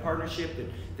public-private partnership,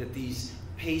 that these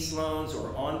PACE loans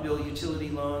or on-bill utility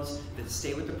loans that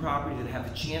stay with the property, that have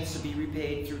the chance to be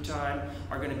repaid through time,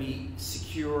 are going to be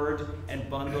secured and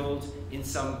bundled in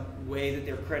some way that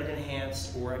they're credit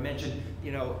enhanced, or I mentioned,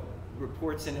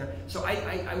 reports in there. So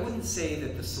I wouldn't say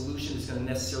that the solution is going to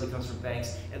necessarily come from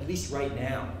banks. At least right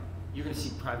now, you're going to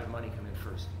see private money come in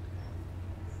first.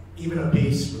 Even a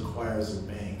PACE requires a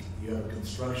bank. You have a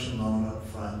construction loan up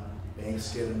front,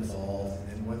 banks get involved,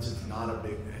 and once it's not a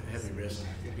big, heavy risk,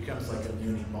 it becomes like a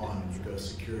muni bond and you go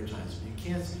securitize.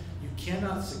 You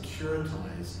cannot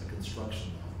securitize a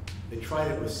construction loan. They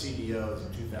tried it with CDOs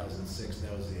in 2006.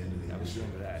 That was the end of the industry.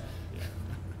 Remember that. Yeah.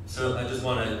 So I just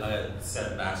want to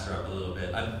set Baxter up a little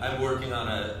bit. I'm working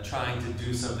on trying to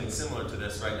do something similar to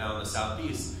this right now in the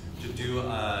Southeast, to do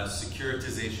a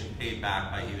securitization paid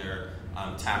back by either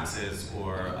taxes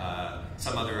or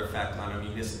some other effect on a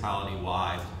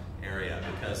municipality-wide area,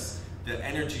 because the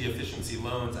energy efficiency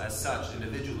loans as such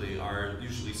individually are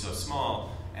usually so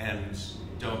small and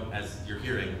don't, as you're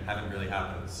hearing, haven't really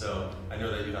happened. So I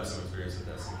know that you have some experience with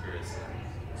this. I'm curious.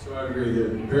 So I agree that a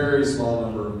very small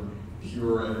number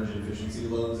pure energy efficiency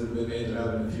loans that have been made. There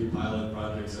have been a few pilot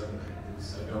projects. I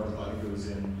think it was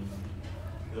in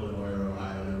Illinois or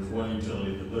Ohio. There was one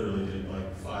utility that literally did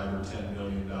like $5 or $10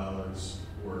 million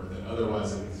worth, and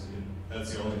otherwise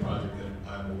that's the only project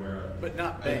that I'm aware of. But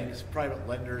not banks, private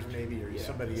lenders maybe, or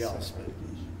somebody else. But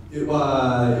It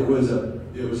was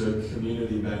a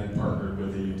community bank partnered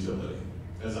with a utility,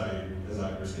 as I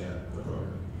understand the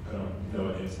program. I don't know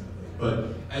it intimately, but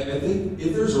I think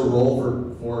if there's a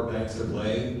role for banks to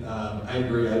play, I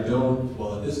agree. I don't.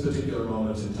 Well, at this particular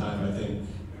moment in time, I think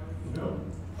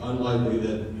unlikely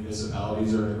that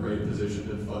municipalities are in a great position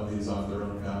to fund these off their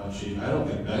own balance sheet. I don't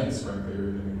think banks, frankly, are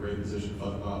even in a great position to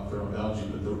fund them off their own balance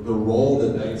sheet. But the role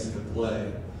that banks can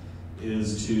play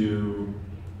is to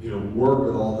work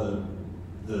with all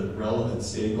the relevant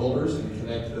stakeholders and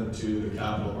connect them to the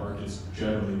capital markets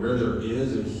generally, where there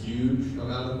is a huge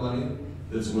amount of money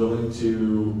that's willing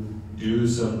to do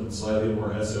some slightly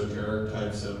more esoteric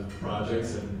types of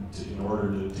projects in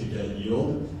order to get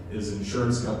yield, is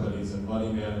insurance companies and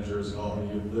money managers and all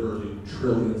of you, literally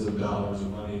trillions of dollars of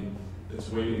money that's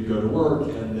waiting to go to work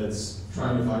and that's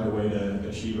trying to find a way to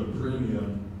achieve a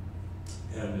premium.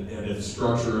 And if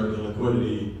structure and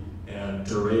liquidity and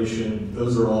duration,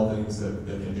 those are all things that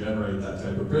can generate that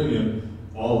type of premium,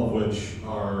 all of which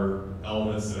are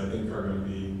elements that I think are going to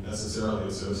be necessarily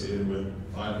associated with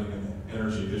finding an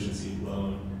energy efficiency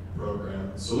loan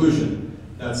program solution.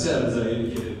 That said, as I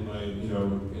indicated in my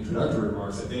introductory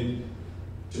remarks, I think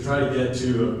to try to get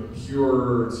to a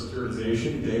pure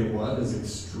securitization day one is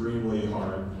extremely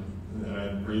hard, and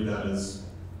I read that as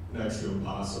next to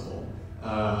impossible.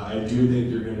 I do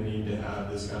think you're going to need to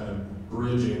have this kind of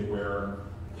bridging where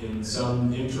in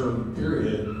some interim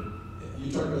period,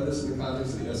 you talked about this in the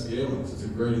context of the SBA loans, it's a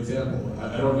great example.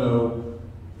 I don't know,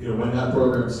 when that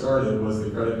program started, was the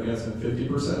credit enhancement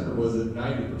 50% or was it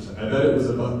 90%? I bet it was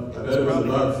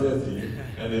above 50,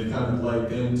 and they've kind of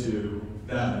legged into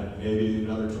that, and maybe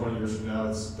another 20 years from now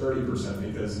it's 30%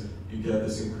 because you get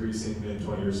this increasing, maybe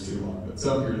 20 years too long, but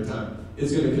some period of time,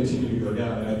 it's going to continue to go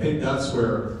down, and I think that's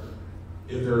where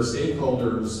if there are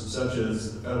stakeholders such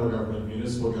as the federal government,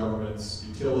 municipal governments,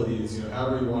 utilities,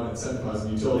 however you want to incentivize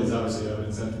them, utilities obviously have an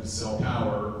incentive to sell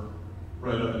power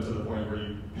right up until the point where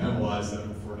you penalize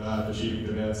them for not achieving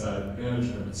demand side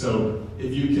management. So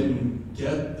if you can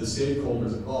get the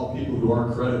stakeholders involved, people who are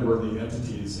creditworthy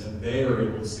entities, and they are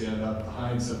able to stand up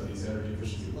behind some of these energy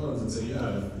efficiency loans and say,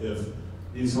 yeah, if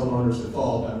these homeowners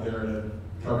default, I'm there to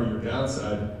cover your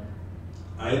downside,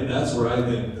 that's where I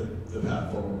think the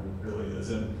path forward really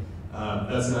is. And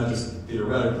that's not just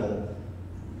theoretical.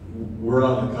 We're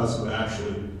on the cusp of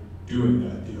actually doing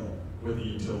that deal with the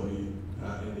utility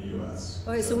in the U.S.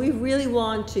 Okay, so we really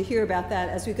want to hear about that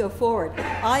as we go forward.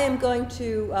 I am going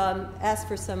to ask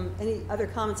for any other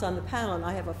comments on the panel, and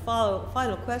I have a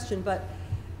final question, but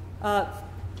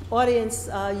audience,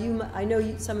 I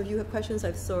know some of you have questions.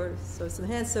 I've saw some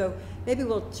hands, so maybe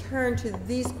we'll turn to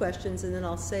these questions, and then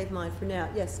I'll save mine for now.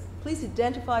 Yes, please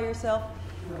identify yourself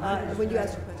when you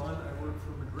ask your question. I work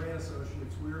for McGrath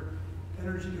Associates. We're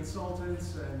energy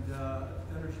consultants and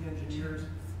energy engineers.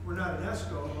 We're not an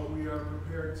ESCO, but we are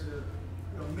prepared to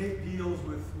make deals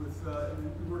with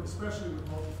we work especially with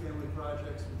multifamily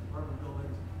projects, with apartment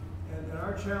buildings. And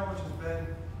our challenge has been,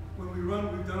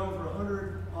 we've done over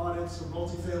 100 audits of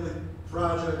multifamily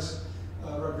projects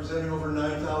representing over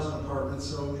 9,000 apartments,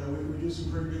 so we do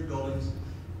some pretty big buildings.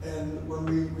 And when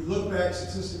we look back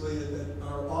statistically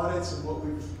at our audits and what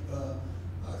we've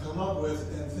come up with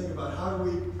and think about how do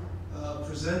we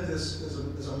present this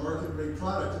as a market rate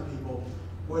product to people,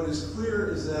 what is clear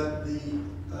is that the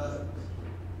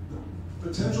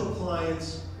potential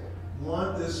clients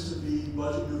want this to be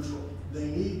budget neutral. They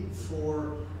need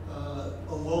for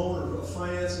a loan or a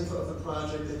financing of the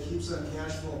project that keeps them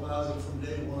cash flow positive from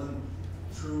day one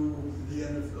through the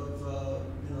end of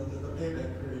the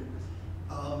payback period.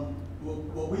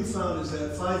 What we found is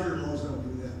that 5-year loans don't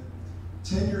do that.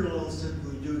 10-year loans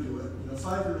typically do it.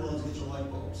 5-year loans get you light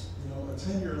bulbs. A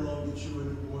 10-year loan gets you a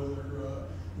new boiler,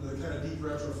 the kind of deep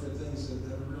retrofit things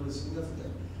that are really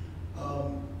significant.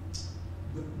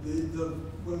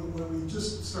 When we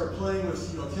just start playing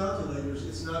with calculators,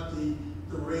 it's not the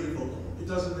rate of the loan. It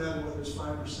doesn't matter whether it's 5%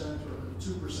 or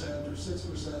 2% or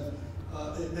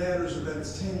 6%. It matters that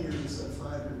it's 10 years instead of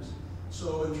 5 years.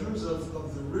 So in terms of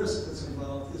the risk that's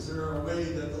involved, is there a way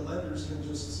that the lenders can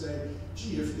just say,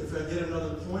 gee, if I get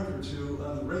another point or two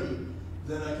on the rate,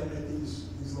 then I can make these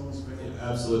loans available? Yeah,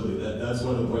 absolutely. That's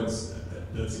one of the points.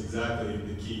 That's exactly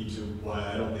the key to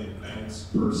why I don't think banks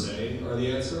per se are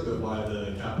the answer, but why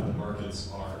the capital markets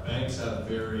are. banks have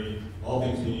all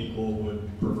things being equal,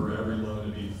 would prefer every loan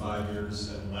to be 5 years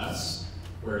and less,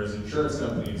 whereas insurance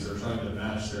companies are trying to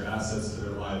match their assets to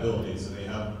their liabilities, and they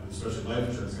have, especially life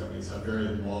insurance companies, have very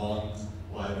long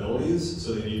liabilities,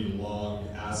 so they need long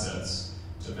assets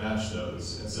to match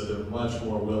those. And so they're much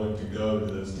more willing to go to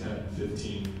those 10,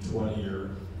 15, 20-year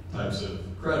types of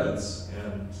credits.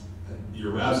 And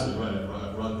you're absolutely right,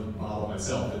 I've run the model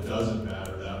myself. It doesn't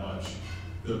matter that much.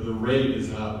 The rate is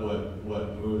not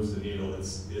what moves the needle,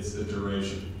 it's the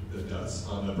duration that does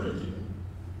on the break-even.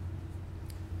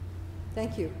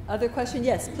 Thank you. Other question?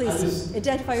 Yes, please.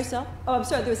 Identify yourself. Oh, I'm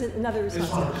sorry, there was another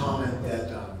response. I just want to comment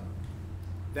that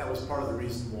that was part of the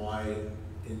reason why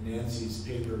in Nancy's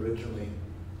paper originally,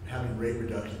 having rate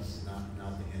reductions is not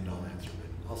the end-all answer,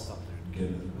 but I'll stop there and get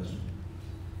another question.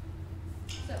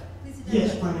 So, please identify.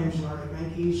 Yes, my name is Larry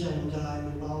Menkes, and I'm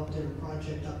involved in a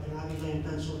project up in Ivyland,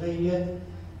 Pennsylvania.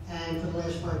 And for the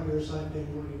last 5 years, I've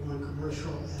been working on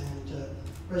commercial and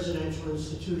residential,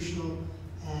 institutional,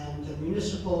 and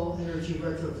municipal energy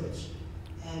retrofits.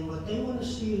 And what they want to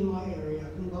see in my area,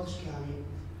 up in Bucks County,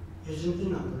 isn't the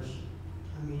numbers.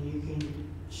 I mean, you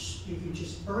can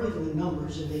just bury them in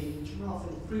numbers and they can turn off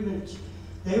in 3 minutes.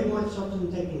 They want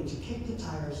something they can kick the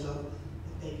tires of, that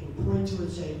they can point to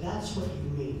and say, that's what you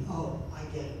mean. Oh, I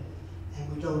get it.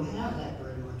 And we don't have that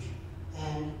very much.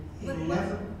 And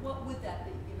what would that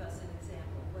be? Give us an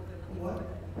example. What they're looking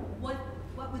What? for.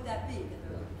 What would that be that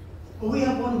they're looking for? Well, we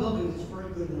have one building that's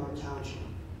very good in our township,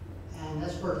 and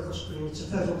that's Vertical Screen. It's a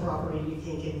federal property, and you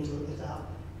can't get into it without,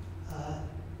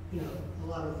 a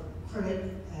lot of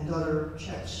credit and other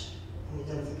checks and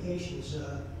identifications,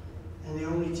 and they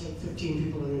only take 15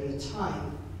 people in at a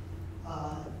time.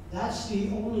 That's the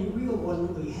only real one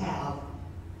that we have.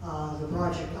 The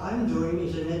project I'm doing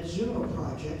is a net zero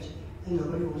project, and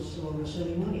nobody wants to loan us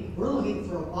any money. We're looking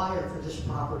for a buyer for this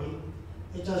property.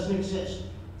 It doesn't exist.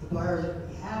 The buyer that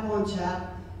we have on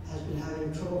tap has been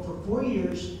having trouble for 4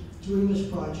 years doing this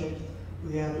project.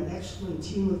 We have an excellent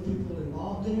team of people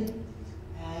involved in it,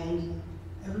 and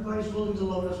everybody's willing to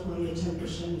loan us money at 10%,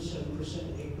 7%,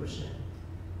 and 8%.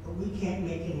 But we can't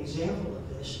make an example of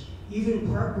this, even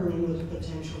partnering with a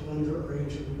potential lender or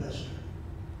angel investor.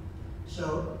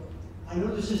 So I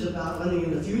know this is about lending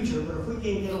in the future, but if we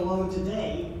can't get a loan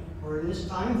today or in this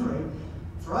time frame,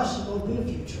 for us it won't be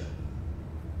a future.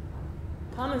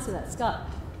 Comments on that, Scott?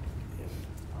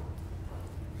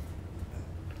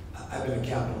 I've been a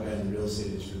capital guy in the real estate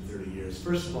industry for 30 years.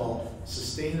 First of all,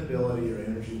 sustainability or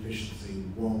energy efficiency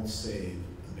won't save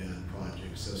a bad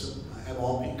project. So I have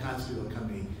all kinds of people that come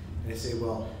to me and they say,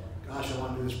 well, gosh, I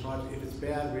want to do this project. If it's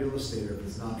bad real estate or if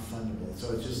it's not fundable.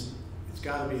 So it's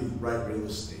got to be the right real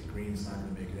estate. Green's not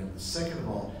going to make it happen. Second of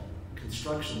all,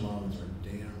 construction loans are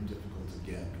damn difficult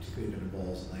to get, particularly if it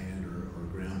involves land or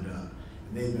ground up.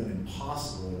 And they've been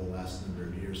impossible over the last number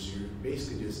of years. So you're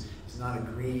basically just, it's not a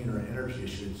green or energy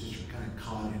issue, it's just you're kind of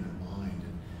caught in a bind.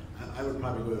 And I would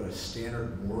probably go to a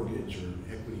standard mortgage or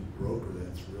equity broker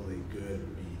that's really good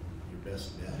would be your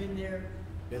best bet. Been there.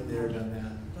 Been there, done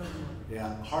that.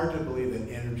 Yeah, hard to believe that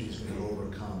energy is going to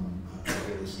overcome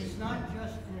real estate. It's not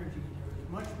just energy. There is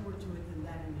much more to it than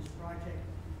that in this project.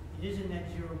 It is a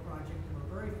net zero project. There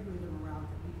are very few of them around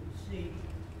for people to see.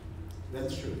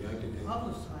 That's true. Yeah, I can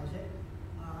Publicize it.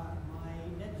 My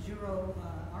net zero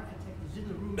architect is in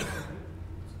the room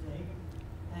today,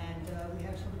 and we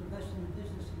have some of the best in the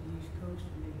business in the East Coast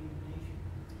and maybe in the nation.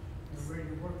 We're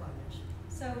ready to work on this.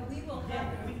 So we will Yeah,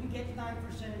 we can get 9%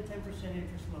 and 10%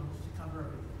 interest loans to cover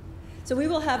everything. So we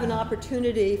will have an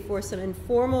opportunity for some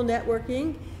informal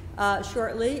networking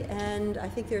shortly, and I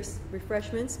think there's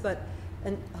refreshments,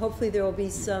 and hopefully there will be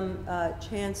some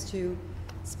chance to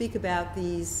speak about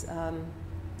these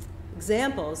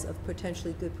examples of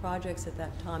potentially good projects at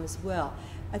that time as well.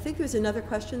 I think there's another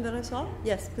question that I saw.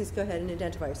 Yes, please go ahead and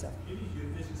identify yourself.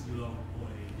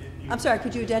 I'm sorry,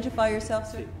 could you identify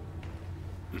yourself, sir?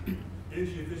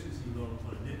 Energy efficiency loan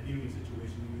on a net metering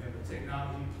situation, you have the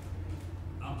technology.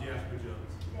 I'm Jasper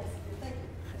Jones. Yes, thank you.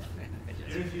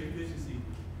 Energy efficiency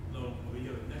loan, when you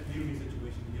have a net metering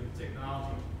situation, you have the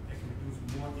technology that can produce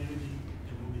more energy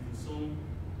than will be consumed.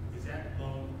 Is that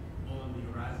loan on the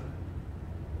horizon?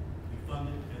 Be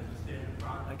funded as a standard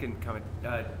product? I can comment.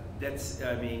 That's,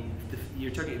 I mean,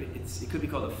 you're talking, it could be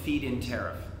called a feed-in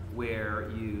tariff,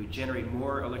 where you generate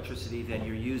more electricity than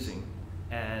you're using,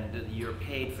 and you're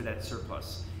paid for that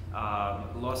surplus.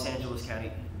 Los Angeles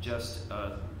County just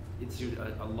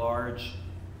instituted a large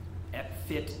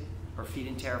FIT, or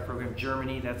feed-in tariff program.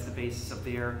 Germany, that's the basis of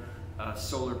their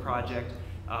solar project.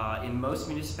 In most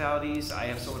municipalities, I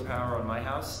have solar power on my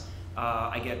house.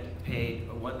 I get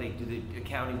paid, what they do the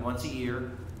accounting once a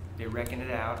year, They reckon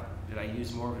it out. Did I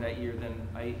use more of it that year than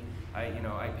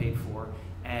I paid for?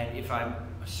 And if I'm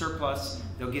a surplus,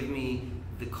 they'll give me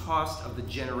the cost of the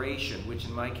generation, which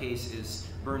in my case is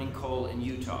burning coal in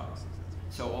Utah.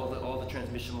 So all the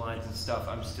transmission lines and stuff,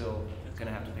 I'm still going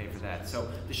to have to pay for that. So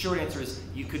the short answer is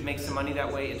you could make some money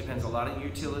that way. It depends a lot on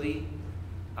utility.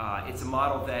 It's a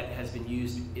model that has been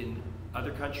used in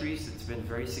other countries. It's been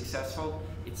very successful.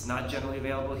 It's not generally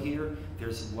available here.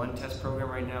 There's one test program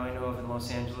right now I know of in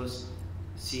Los Angeles.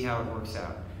 See how it works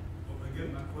out. Well,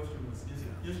 again, my question was, is it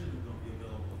additionally going to be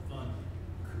available to fund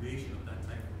creation of that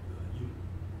type of unit?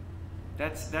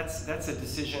 That's a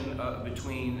decision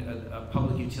between a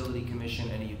public utility commission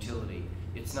and a utility.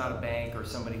 It's not a bank or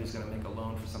somebody who's going to make a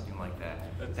loan for something like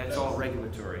that. That's all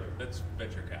regulatory. That's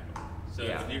venture capital. So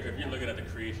Yeah. if you're looking at the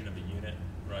creation of a unit,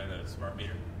 right, a smart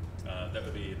meter, that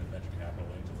would be in the venture capital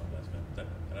angel investment.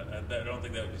 I don't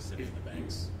think that would be sitting in the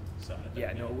bank's side.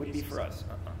 Yeah, no, it would be for us.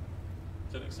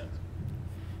 Does that make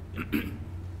sense?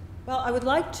 Well, I would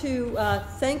like to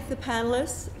thank the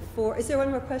panelists for, is there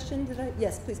one more question?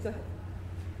 Yes, please go ahead.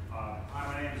 Hi,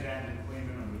 my name is Andrew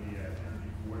Kleeman. I'm with the Energy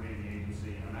Coordinating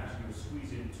Agency, and I'm actually going to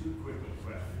squeeze in two quick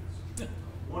questions.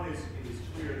 One is, it is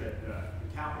clear that the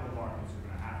capital markets are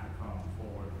going to have to come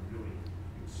forward and really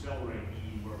accelerate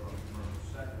EE work on the commercial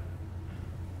sector.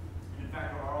 And in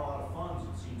fact, there are a lot of funds,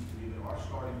 it seems to me, that are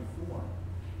starting to form.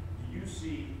 Do you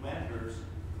see lenders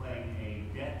playing a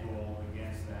debt role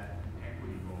against that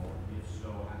equity role? If so,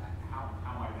 how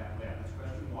might that play out? That's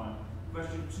question one.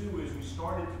 Question two is, we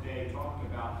started today talking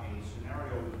about a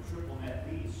scenario with a triple net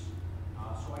lease.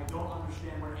 So I don't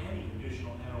understand where any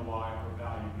additional NOI or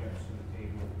value gets to the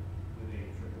table with a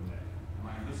triple net. Am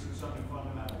I missing something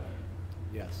fundamental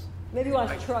there? Yes. Maybe you want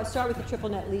to start with the triple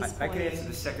net lease I point. can answer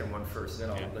the second one first, then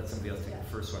I'll let somebody else take the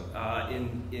first one.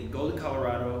 In Golden,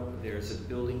 Colorado, there's a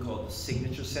building called the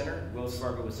Signature Center. Wells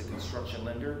Fargo is a construction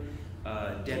lender.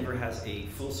 Denver has a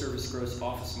full-service gross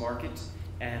office market,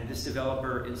 and this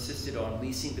developer insisted on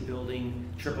leasing the building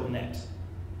triple net.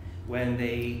 When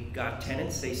they got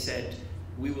tenants, they said,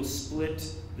 we will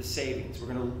split the savings. We're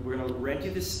gonna rent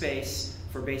you the space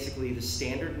for basically the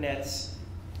standard nets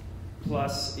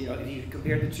plus, if you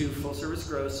compare the two, full service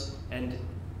gross and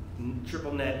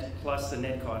triple net plus the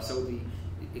net cost, so the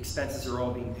expenses are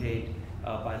all being paid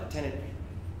by the tenant.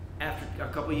 After a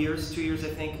couple of years, 2 years I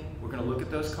think, we're going to look at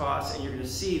those costs and you're going to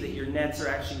see that your nets are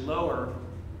actually lower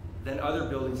than other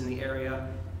buildings in the area.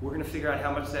 We're going to figure out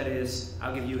how much that is.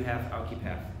 I'll give you half, I'll keep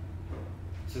half.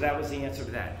 So that was the answer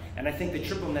to that. And I think the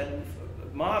triple net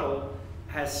model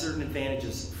has certain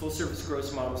advantages. Full service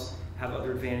gross models have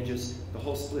other advantages. The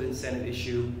whole split incentive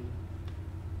issue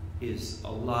is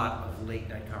a lot of late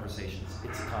night conversations.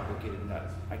 It's a complicated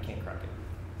nut. I can't crack it.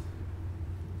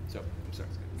 So, I'm sorry.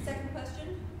 Second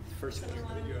question? First question.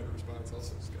 I think you have a response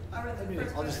also, Scott. All right, the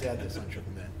first I'll just question. add this on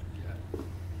triple net.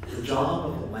 The job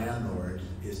of the landlord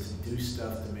is to do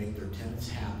stuff to make their tenants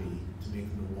happy, to make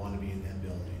them want to be in that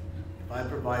building. If I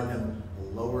provide them a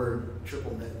lower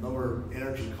triple net, lower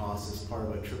energy cost as part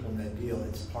of a triple net deal,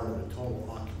 it's part of a total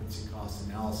occupancy cost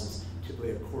analysis,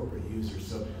 typically a corporate user.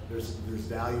 So there's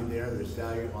value there, there's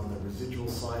value on the residual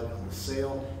side on the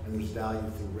sale, and there's value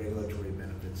through regulatory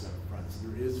benefits up front. So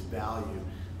there is value.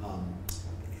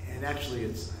 And actually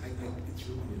it's really,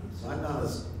 so I'm not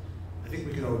as, I think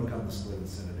we can overcome the split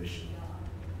incentive issue.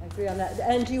 I agree on that.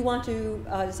 And do you want to,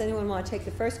 does anyone want to take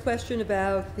the first question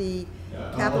about the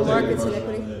capital markets and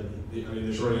equity?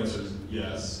 The short answer is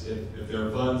yes. If there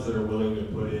are funds that are willing to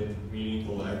put in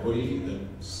meaningful equity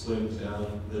that slims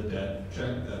down the debt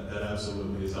check, that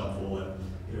absolutely is helpful.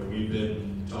 And we've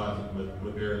been talking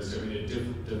with various,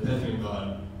 depending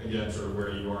on, again, sort of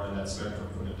where you are in that spectrum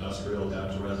from industrial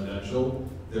down to residential,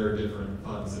 there are different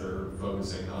funds that are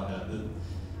focusing on that.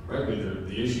 Frankly,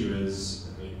 the issue is,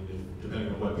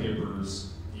 depending on what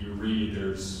papers you read,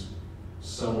 there's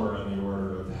somewhere on the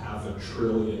order of $500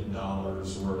 billion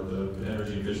worth of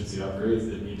energy efficiency upgrades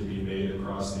that need to be made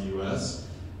across the U.S.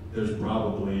 There's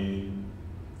probably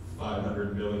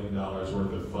 $500 million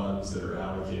worth of funds that are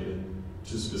allocated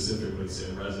to specifically,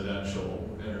 say, residential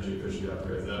energy efficiency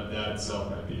upgrades. That itself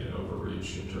might be an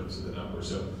overreach in terms of the number.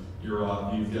 So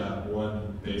you've got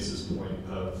 1 basis point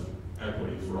of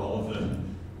equity for all of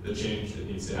the change that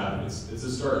needs to happen. It's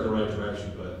a start in the right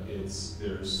direction, but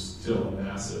there's still a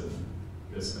massive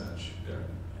mismatch there.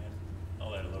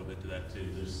 I'll add a little bit to that too.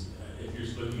 If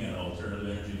you're looking at alternative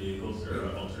energy vehicles or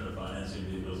alternative financing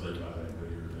vehicles like private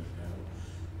equity or venture capital,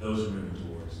 those are moving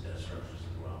towards debt structures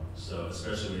as well. So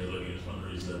especially when you're looking at one of the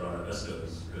reasons that our ESCO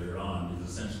is earlier on,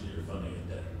 because essentially you're funding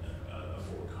a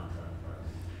forward contract, right?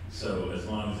 So as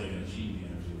long as they can achieve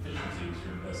the energy efficiencies,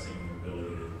 you're investing in their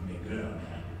ability to make good on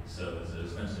that.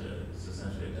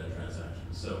 essentially a dead transaction.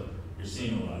 So you're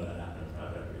seeing a lot of that happen in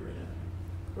private equity right now.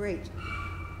 Great.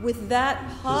 With that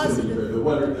Just to be clear,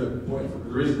 positive, the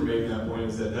reason for making that point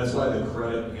is that that's why the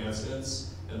credit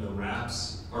enhancements and the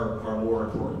wraps are more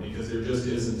important, because there just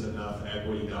isn't enough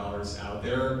equity dollars out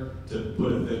there to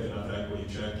put a thick enough equity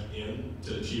check in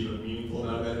to achieve a meaningful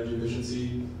amount of energy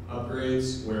efficiency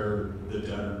upgrades where the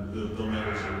debtor, the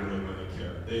lenders are really going to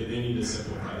care. They need to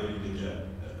simplify, they need to get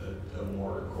a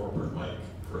more corporate-like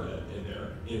credit in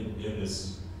there in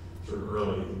this sort of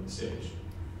early stage.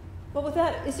 well, with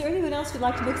that, is there anyone else who'd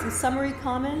like to make some summary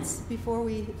comments before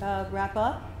we wrap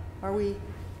up? Are we?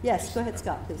 Yes, go ahead,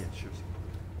 Scott, please. Yeah, sure.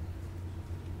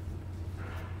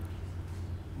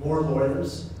 More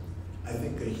lawyers. I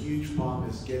think a huge problem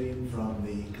is getting from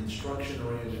the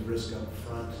construction-oriented risk up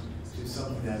front to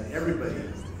something that everybody,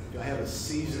 I have a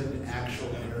seasoned actual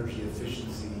energy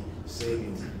efficiency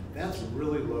savings. That's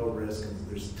really low risk, and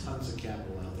there's tons of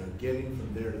capital out there. Getting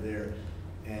from there to there,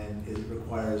 and it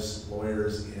requires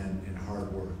lawyers and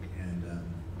hard work. And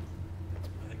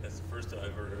I think that's the first time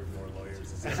I've heard of more lawyers.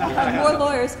 More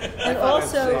lawyers, and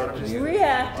also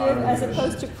reactive as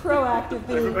opposed to proactive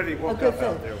being a good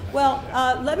thing. Well,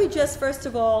 let me just first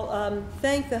of all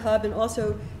thank the Hub and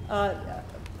also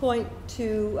point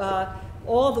to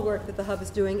all the work that the Hub is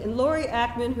doing. And Lori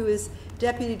Ackman, who is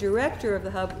Deputy Director of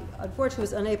the Hub, unfortunately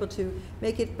was unable to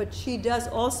make it, but she does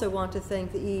also want to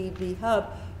thank the EEB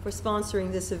Hub for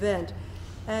sponsoring this event.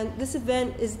 And this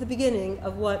event is the beginning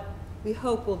of what we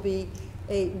hope will be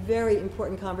a very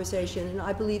important conversation. And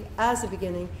I believe as a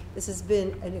beginning, this has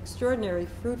been an extraordinary,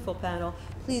 fruitful panel.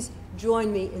 Please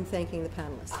join me in thanking the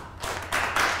panelists.